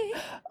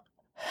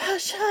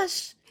 "Hush,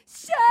 hush,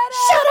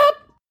 shut up."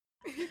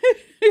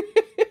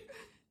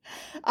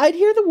 I'd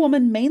hear the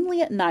woman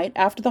mainly at night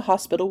after the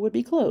hospital would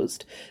be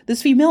closed.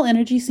 This female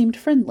energy seemed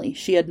friendly.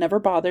 She had never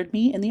bothered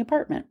me in the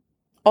apartment.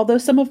 Although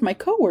some of my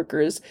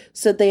coworkers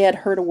said they had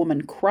heard a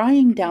woman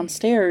crying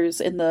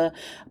downstairs in the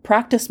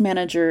practice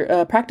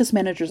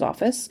manager's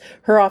office.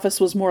 Her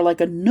office was more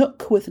like a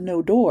nook with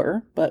no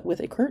door, but with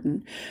a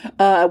curtain,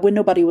 when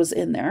nobody was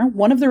in there.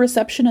 One of the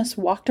receptionists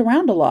walked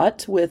around a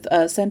lot with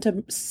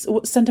Santa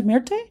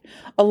Mirte,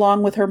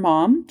 along with her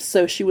mom,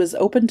 so she was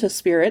open to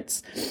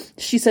spirits.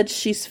 She said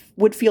she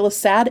would feel a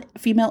sad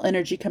female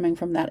energy coming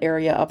from that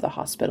area of the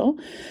hospital.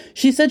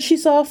 She said she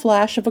saw a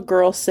flash of a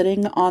girl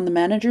sitting on the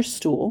manager's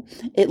stool.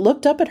 It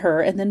looked up at her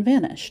and then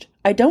vanished.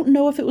 I don't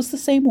know if it was the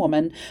same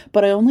woman,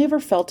 but I only ever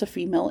felt a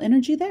female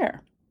energy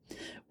there.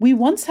 We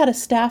once had a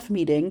staff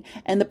meeting,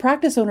 and the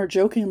practice owner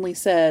jokingly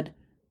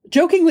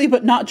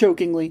but not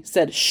jokingly,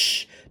 said,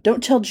 "Shh,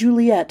 don't tell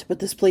Juliet, but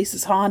this place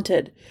is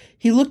haunted."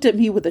 He looked at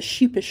me with a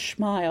sheepish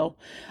smile.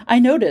 I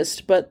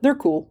noticed, but they're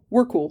cool.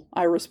 We're cool,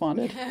 I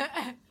responded.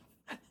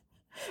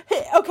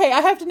 Hey, okay,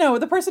 I have to know,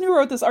 the person who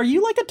wrote this, are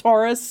you like a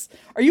Taurus?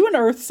 Are you an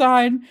earth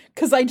sign?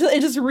 Because it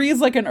just reads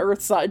like an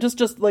earth sign.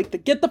 Just like the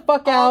get the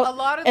fuck out. A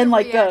lot of the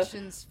like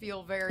reactions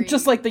feel very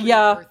just like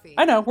yeah, earthy.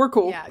 I know, we're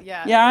cool.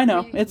 Yeah, I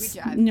know.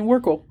 We're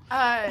cool.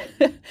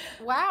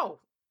 Wow.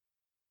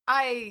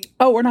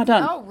 Oh, we're not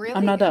done. Oh, really?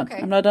 I'm not done.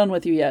 Okay. I'm not done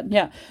with you yet.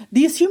 Yeah.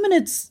 These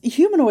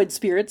humanoid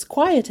spirits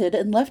quieted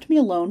and left me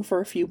alone for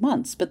a few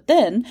months. But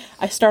then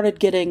I started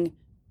getting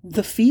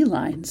the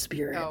feline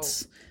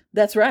spirits. Oh.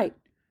 That's right.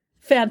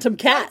 Phantom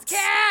cats.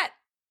 Cat!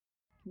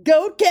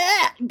 Goat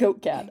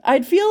cat.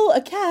 I'd feel a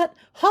cat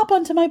hop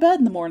onto my bed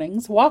in the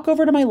mornings, walk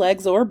over to my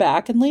legs or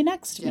back, and lay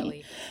next to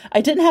me.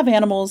 I didn't have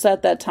animals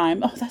at that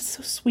time. Oh, that's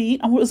so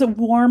sweet. Was it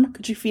warm?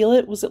 Could you feel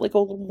it? Was it like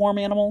a warm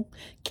animal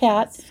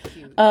cat? That's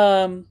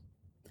cute.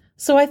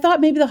 So I thought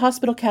maybe the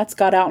hospital cats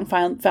got out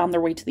and found their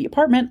way to the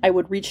apartment. I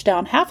would reach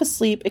down half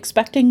asleep,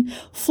 expecting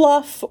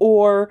fluff,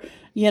 or,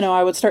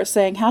 I would start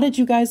saying, "How did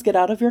you guys get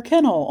out of your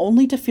kennel?"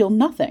 Only to feel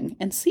nothing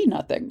and see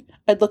nothing.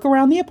 I'd look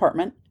around the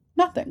apartment,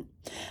 nothing.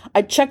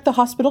 I'd check the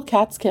hospital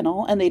cat's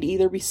kennel, and they'd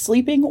either be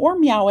sleeping or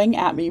meowing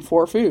at me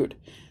for food.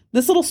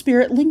 This little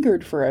spirit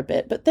lingered for a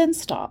bit, but then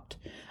stopped.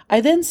 I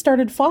then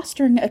started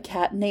fostering a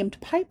cat named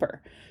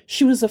Piper.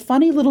 She was a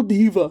funny little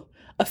diva.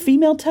 A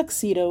female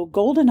tuxedo,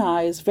 golden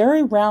eyes,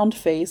 very round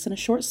face, and a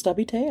short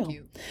stubby tail.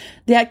 Cute.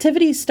 The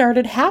activity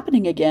started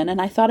happening again,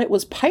 and I thought it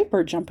was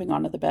Piper jumping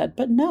onto the bed,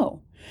 but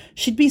no.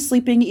 She'd be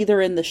sleeping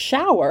either in the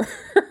shower.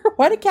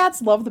 Why do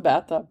cats love the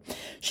bathtub?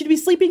 She'd be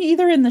sleeping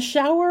either in the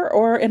shower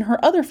or in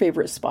her other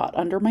favorite spot,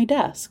 under my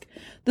desk.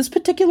 This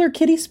particular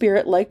kitty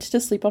spirit liked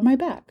to sleep on my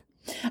back.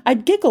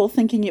 I'd giggle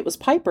thinking it was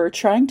Piper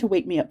trying to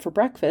wake me up for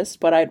breakfast,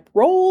 but I'd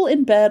roll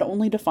in bed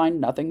only to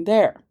find nothing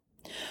there.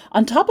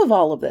 On top of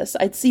all of this,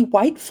 I'd see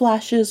white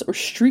flashes or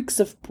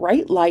streaks of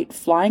bright light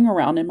flying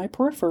around in my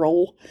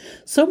peripheral,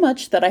 so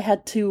much that I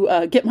had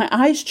to get my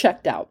eyes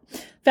checked out.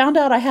 Found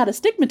out I had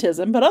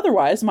astigmatism, but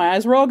otherwise my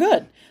eyes were all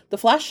good. The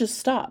flashes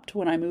stopped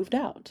when I moved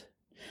out.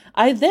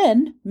 I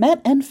then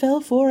met and fell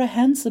for a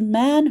handsome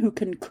man who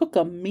can cook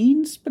a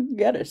mean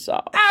spaghetti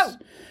sauce.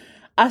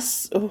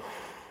 Ow!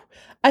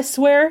 I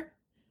swear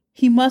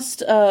he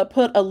must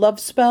put a love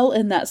spell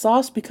in that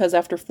sauce, because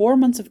after 4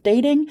 months of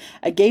dating,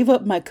 I gave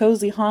up my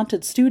cozy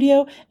haunted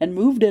studio and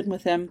moved in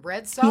with him.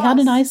 Red sauce. He had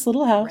a nice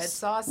little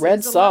house.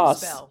 Red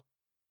sauce. A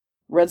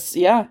love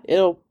spell. Yeah,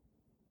 it'll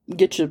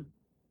get you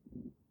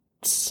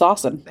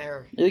saucing.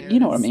 You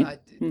know what I mean.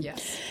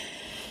 Yes.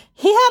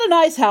 He had a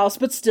nice house,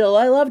 but still,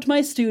 I loved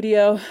my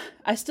studio.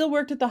 I still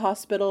worked at the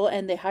hospital,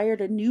 and they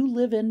hired a new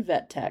live-in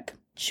vet tech.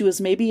 She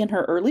was maybe in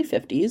her early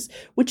 50s,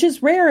 which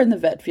is rare in the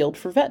vet field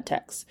for vet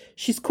techs.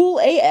 She's cool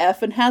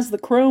AF and has the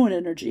crone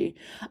energy.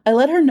 I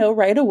let her know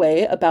right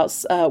away about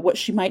what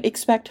she might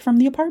expect from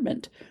the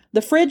apartment.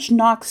 The fridge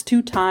knocks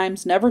 2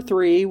 times, never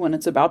 3, when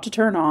it's about to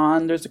turn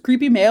on. There's a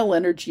creepy male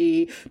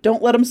energy.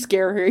 Don't let him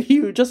scare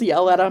you. Just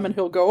yell at him and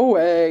he'll go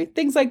away.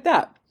 Things like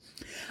that.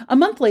 A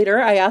month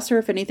later, I asked her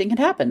if anything had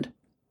happened.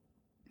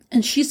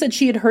 And she said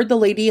she had heard the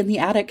lady in the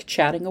attic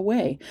chatting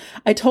away.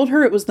 I told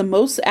her it was the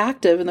most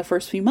active in the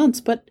first few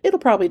months, but it'll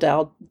probably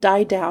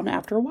die down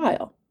after a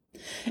while.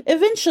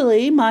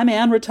 Eventually, my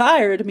man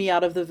retired me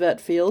out of the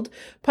vet field.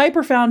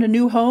 Piper found a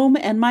new home,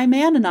 and my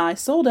man and I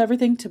sold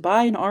everything to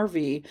buy an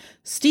RV.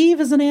 Steve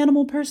is an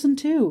animal person,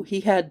 too.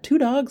 He had 2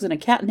 dogs and a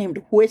cat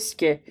named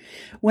Whiskey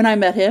when I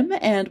met him,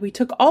 and we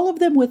took all of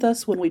them with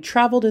us when we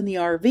traveled in the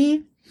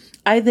RV.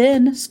 I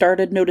then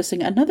started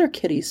noticing another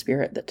kitty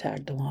spirit that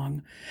tagged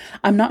along.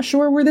 I'm not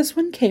sure where this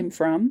one came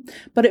from,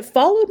 but it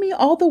followed me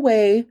all the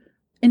way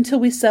until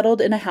we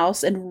settled in a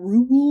house in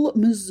rural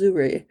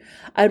Missouri.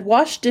 I'd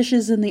wash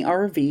dishes in the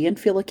RV and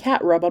feel a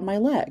cat rub on my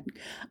leg.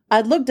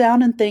 I'd look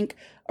down and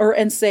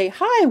and say,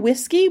 "Hi,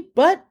 Whiskey,"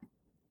 but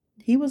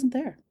he wasn't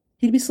there.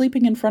 He'd be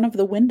sleeping in front of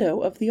the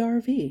window of the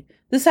RV.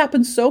 This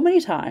happened so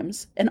many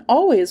times, and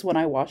always when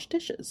I washed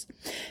dishes,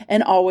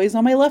 and always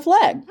on my left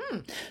leg.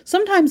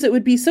 Sometimes it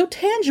would be so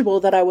tangible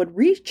that I would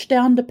reach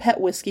down to pet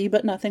Whiskey,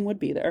 but nothing would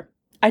be there.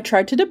 I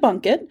tried to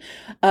debunk it.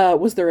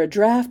 Was there a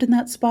draft in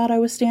that spot I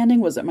was standing?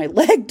 Was it my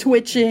leg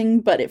twitching?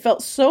 But it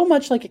felt so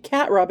much like a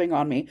cat rubbing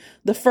on me.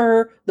 The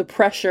fur, the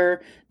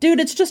pressure. Dude,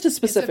 it's just a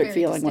specific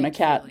feeling when a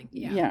cat...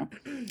 Yeah.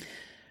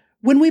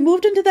 When we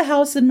moved into the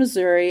house in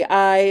Missouri,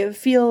 I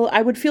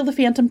would feel the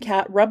phantom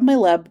cat rub my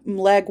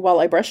leg while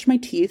I brushed my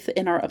teeth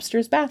in our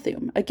upstairs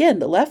bathroom. Again,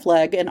 the left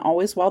leg, and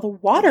always while the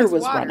water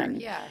was running.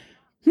 Yeah.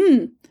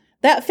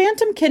 That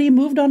phantom kitty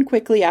moved on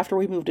quickly after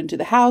we moved into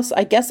the house.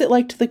 I guess it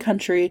liked the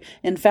country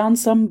and found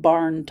some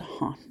barn to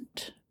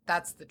haunt.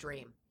 That's the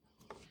dream.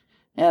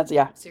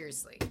 Yeah.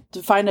 Seriously.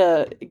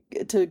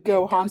 To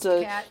go haunt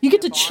you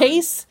get to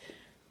chase,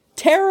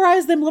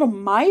 terrorize them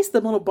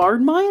little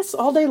barn mice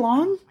all day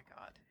long. Oh my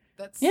God.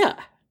 That's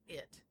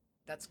it.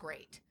 That's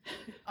great.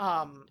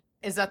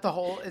 Is that the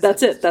whole?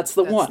 That's it. That's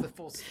the one.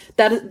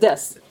 That is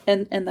this,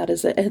 and that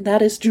is it. And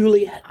that is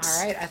Juliet.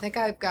 All right. I think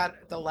I've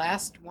got the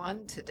last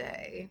one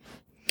today.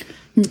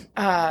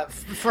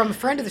 From a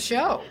friend of the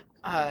show.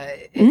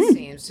 It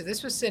seems. So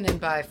this was sent in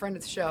by a friend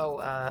of the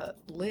show,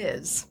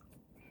 Liz.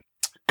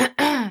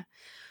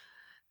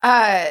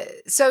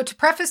 So to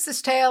preface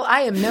this tale,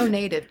 I am no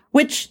native.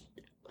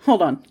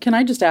 Hold on. Can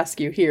I just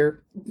ask you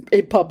here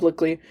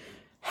publicly,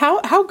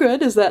 how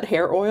good is that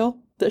hair oil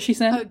that she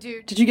sent? Oh,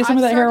 dude. Did you get some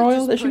of that hair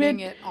oil that she made? I'm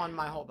putting it on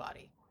my whole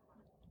body.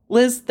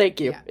 Liz, thank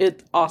you. Yeah.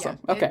 It's awesome.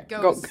 Yeah, okay.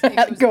 It goes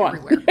go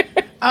everywhere.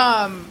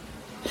 On.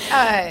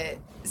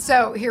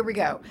 So here we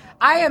go.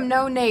 I am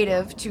no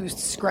native to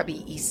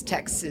scrubby East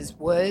Texas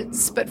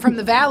woods, but from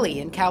the valley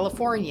in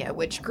California,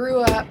 which I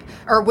grew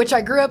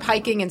up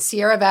hiking in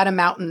Sierra Nevada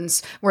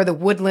mountains, where the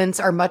woodlands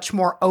are much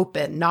more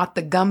open, not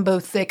the gumbo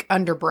thick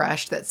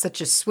underbrush that's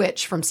such a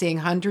switch from seeing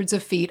hundreds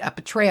of feet up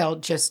a trail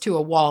just to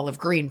a wall of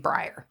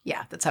greenbrier.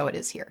 Yeah, that's how it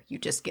is here. You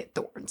just get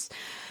thorns.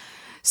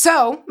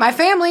 So, my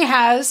family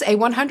has a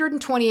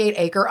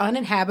 128-acre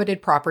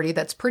uninhabited property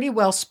that's pretty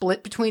well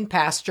split between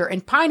pasture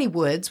and piney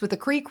woods with a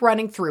creek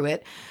running through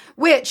it,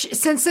 which,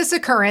 since this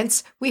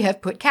occurrence, we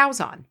have put cows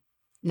on.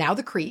 Now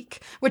the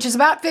creek, which is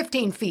about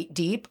 15 feet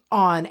deep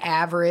on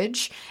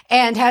average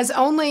and has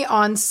only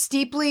one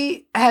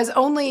steeply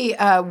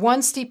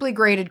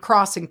graded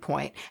crossing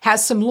point,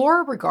 has some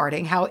lore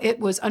regarding how it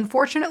was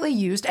unfortunately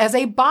used as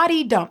a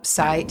body dump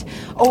site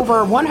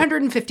over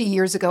 150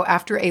 years ago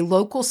after a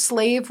local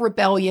slave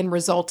rebellion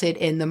resulted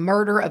in the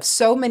murder of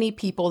so many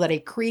people that a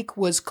creek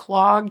was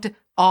clogged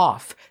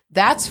off.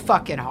 That's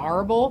fucking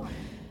horrible.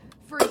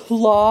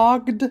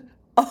 Clogged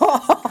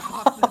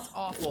off. That's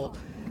awful.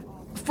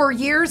 For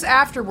years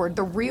afterward,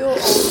 the real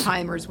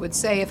old-timers would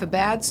say if a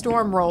bad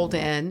storm rolled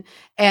in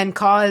and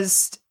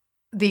caused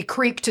the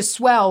creek to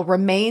swell,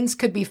 remains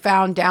could be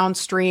found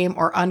downstream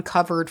or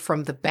uncovered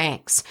from the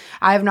banks.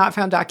 I have not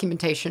found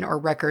documentation or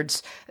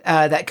records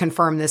that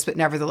confirm this, but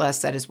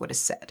nevertheless, that is what is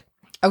said.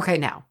 Okay,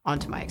 now, on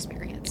to my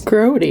experience.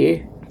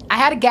 Grody. I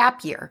had a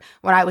gap year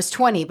when I was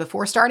 20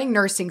 before starting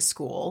nursing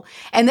school,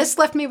 and this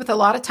left me with a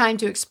lot of time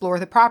to explore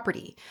the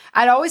property.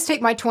 I'd always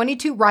take my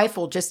 .22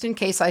 rifle just in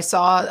case I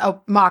saw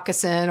a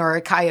moccasin or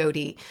a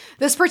coyote.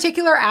 This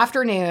particular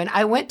afternoon,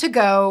 I went to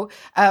go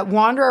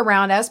wander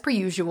around as per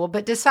usual,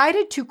 but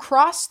decided to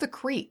cross the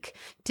creek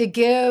to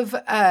give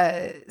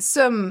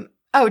some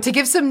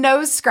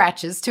nose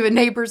scratches to a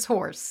neighbor's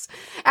horse.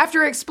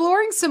 After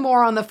exploring some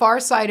more on the far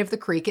side of the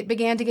creek, it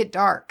began to get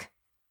dark.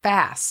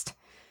 Fast.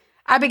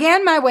 I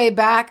began my way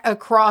back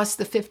across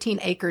the 15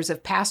 acres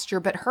of pasture,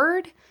 but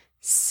heard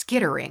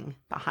skittering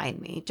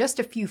behind me, just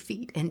a few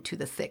feet into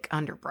the thick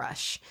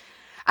underbrush.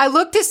 I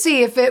looked to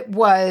see if it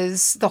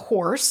was the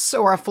horse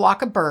or a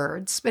flock of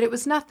birds, but it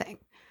was nothing.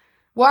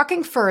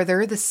 Walking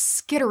further, the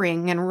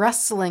skittering and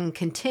rustling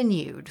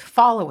continued,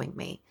 following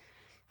me.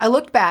 I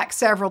looked back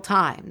several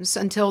times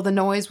until the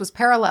noise was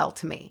parallel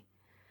to me.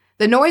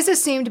 The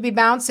noises seemed to be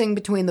bouncing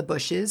between the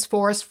bushes,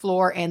 forest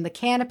floor, and the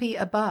canopy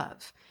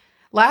above.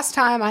 The last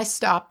time I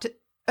stopped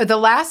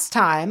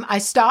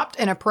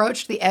and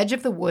approached the edge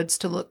of the woods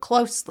to look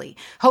closely,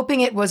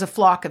 hoping it was a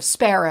flock of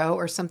sparrow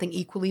or something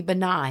equally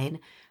benign,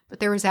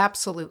 but there was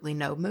absolutely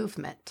no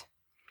movement.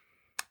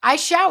 I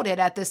shouted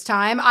at this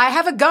time, "I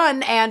have a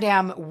gun and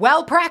am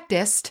well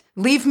practiced.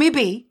 Leave me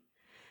be."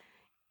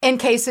 in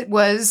case it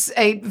was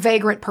a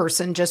vagrant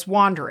person just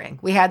wandering.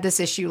 We had this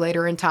issue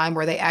later in time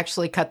where they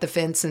actually cut the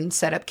fence and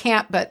set up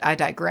camp, but I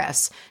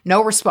digress.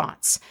 No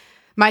response.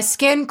 My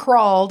skin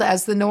crawled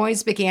as the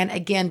noise began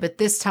again, but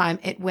this time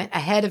it went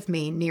ahead of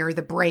me near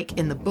the break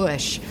in the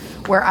bush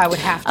where I would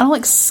have to... I don't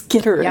like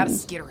skittering. Yeah,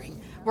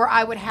 skittering. Where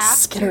I would have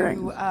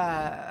skittering.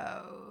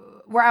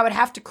 where I would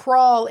have to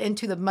crawl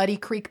into the muddy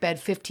creek bed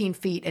 15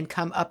 feet and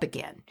come up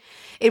again.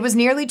 It was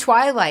nearly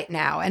twilight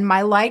now, and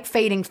my light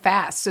fading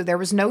fast, so there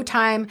was no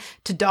time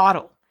to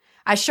dawdle.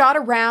 I shot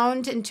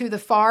around into the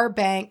far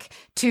bank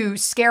to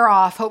scare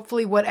off,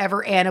 hopefully,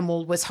 whatever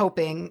animal was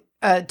hoping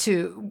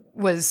whatever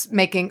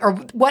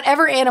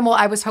animal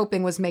I was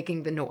hoping was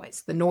making the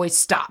noise. The noise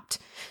stopped.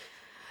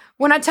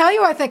 When I tell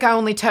you I think I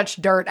only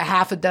touched dirt a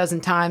half a dozen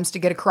times to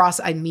get across,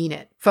 I mean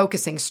it.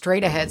 Focusing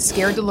straight ahead,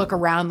 scared to look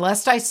around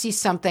lest I see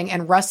something,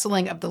 and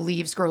rustling of the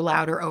leaves grow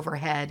louder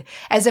overhead,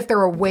 as if there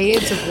were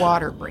waves of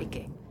water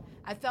breaking.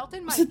 I felt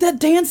in my... Is it that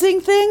dancing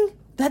thing?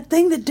 That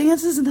thing that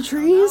dances in the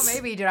trees? Oh,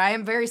 maybe, dude. I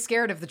am very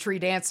scared of the tree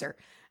dancer.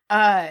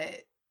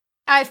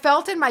 I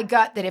felt in my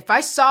gut that if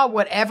I saw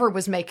whatever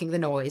was making the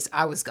noise,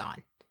 I was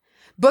gone.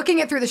 Booking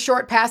it through the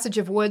short passage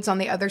of woods on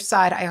the other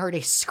side, I heard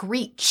a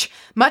screech,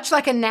 much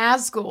like a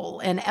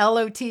Nazgul in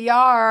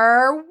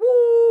LOTR,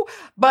 woo,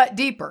 but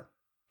deeper.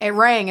 It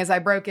rang as I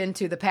broke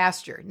into the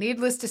pasture.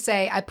 Needless to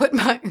say, I put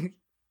my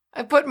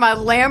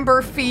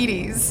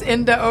Lamborghinis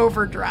into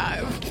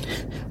overdrive.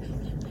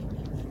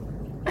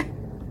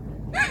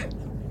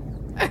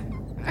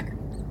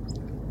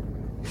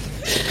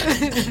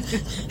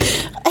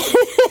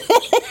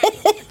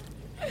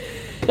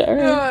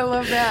 Oh, I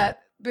love that.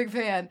 Big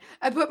fan.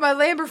 I put my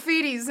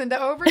Lamborghinis into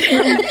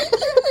overdrive.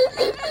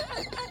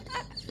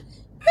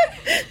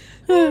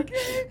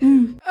 Okay.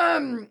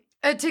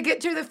 To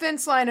get to the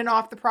fence line and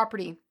off the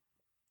property.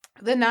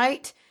 That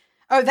night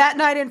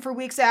and for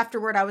weeks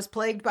afterward, I was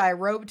plagued by a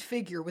robed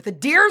figure with a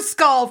deer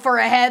skull for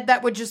a head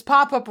that would just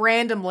pop up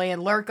randomly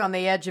and lurk on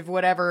the edge of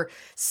whatever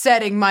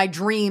setting my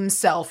dream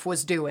self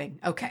was doing.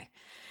 Okay.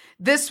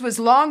 This was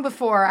long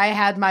before I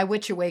had my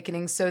witch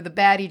awakening, so the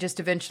baddie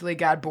just eventually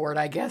got bored,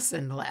 I guess,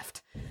 and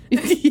left.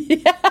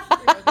 Yeah.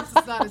 This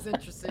is not as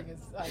interesting as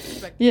I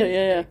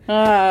expected.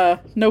 Yeah.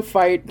 No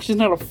fight. She's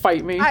not gonna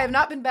fight me. I have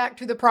not been back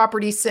to the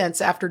property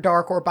since after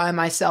dark or by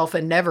myself,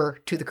 and never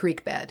to the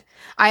creek bed.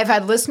 I have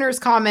had listeners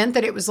comment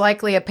that it was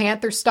likely a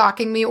panther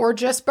stalking me or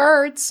just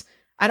birds.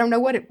 I don't know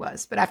what it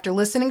was, but after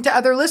listening to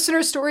other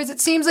listener stories, it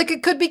seems like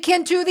it could be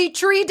kin to the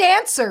tree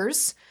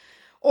dancers,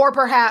 or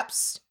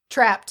perhaps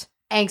trapped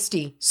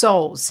angsty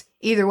souls.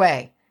 Either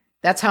way,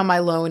 that's how my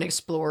lone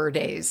explorer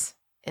days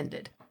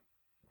ended.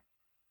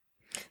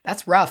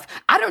 That's rough.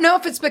 I don't know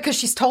if it's because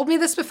she's told me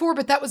this before,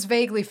 but that was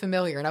vaguely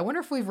familiar. And I wonder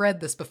if we've read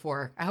this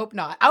before. I hope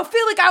not. I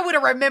feel like I would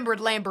have remembered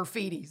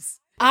Lamborghinis.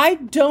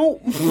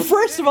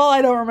 First of all,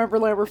 I don't remember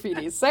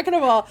Lamborghinis. Second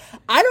of all,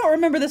 I don't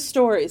remember this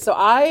story. So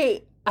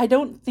I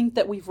don't think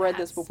that we've read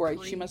this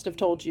before. She must have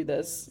told you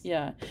this.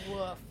 Yeah.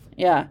 Woof.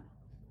 Yeah.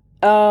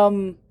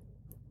 Wowzers.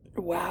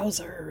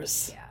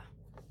 Yeah.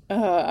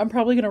 I'm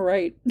probably going to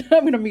write.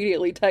 I'm going to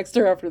immediately text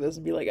her after this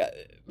and be like,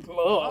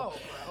 Oh,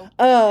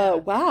 bro.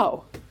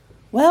 Wow.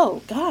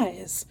 Well,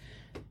 guys,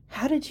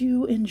 how did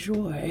you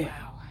enjoy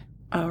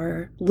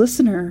our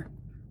listener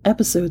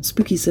episode,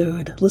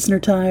 Spookysode, listener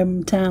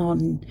time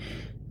town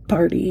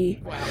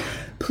party? Wow.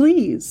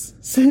 Please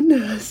send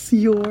us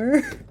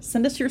your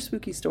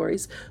spooky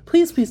stories.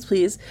 Please,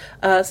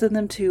 send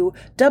them to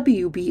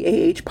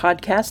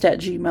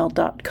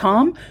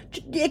wbahpodcast@gmail.com.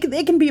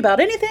 It can be about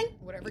anything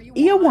Whatever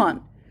you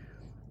want.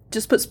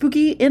 Just put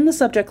spooky in the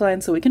subject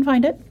line so we can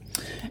find it.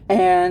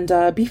 And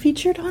be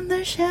featured on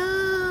the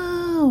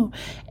show.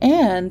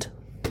 And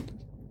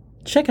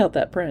check out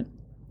that print.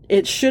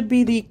 It should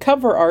be the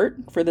cover art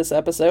for this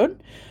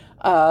episode.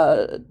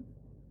 Right?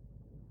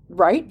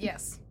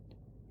 Yes.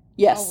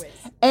 Yes.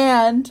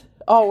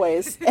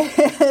 Always.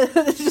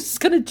 It's just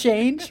going to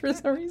change for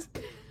some reason.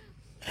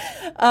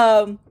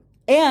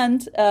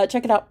 And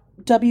check it out,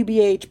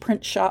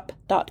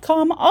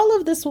 wbahprintshop.com. All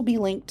of this will be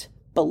linked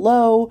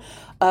below,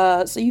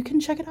 so you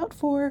can check it out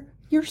for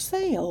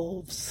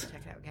yourselves.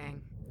 Check it out,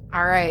 gang.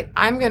 All right.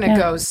 I'm going to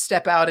go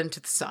step out into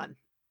the sun.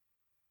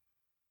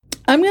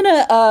 I'm going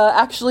to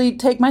actually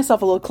take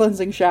myself a little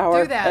cleansing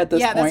shower Do that. at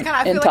this point. That's kind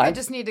of, I feel like time. I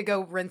just need to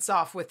go rinse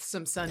off with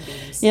some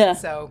sunbeams. Yeah.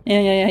 So.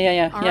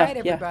 Yeah. All right,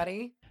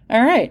 everybody.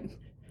 All right.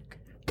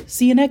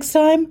 See you next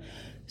time.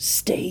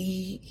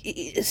 Stay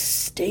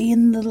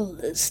in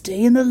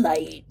the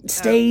light.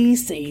 Stay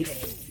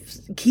safe.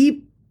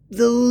 Keep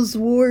those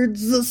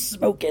wards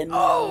smoking.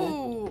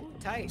 Oh,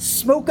 tight.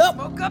 Smoke up.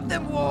 Smoke up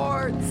them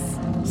wards.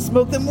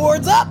 Smoke them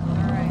wards up.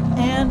 All right.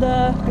 And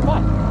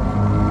goodbye.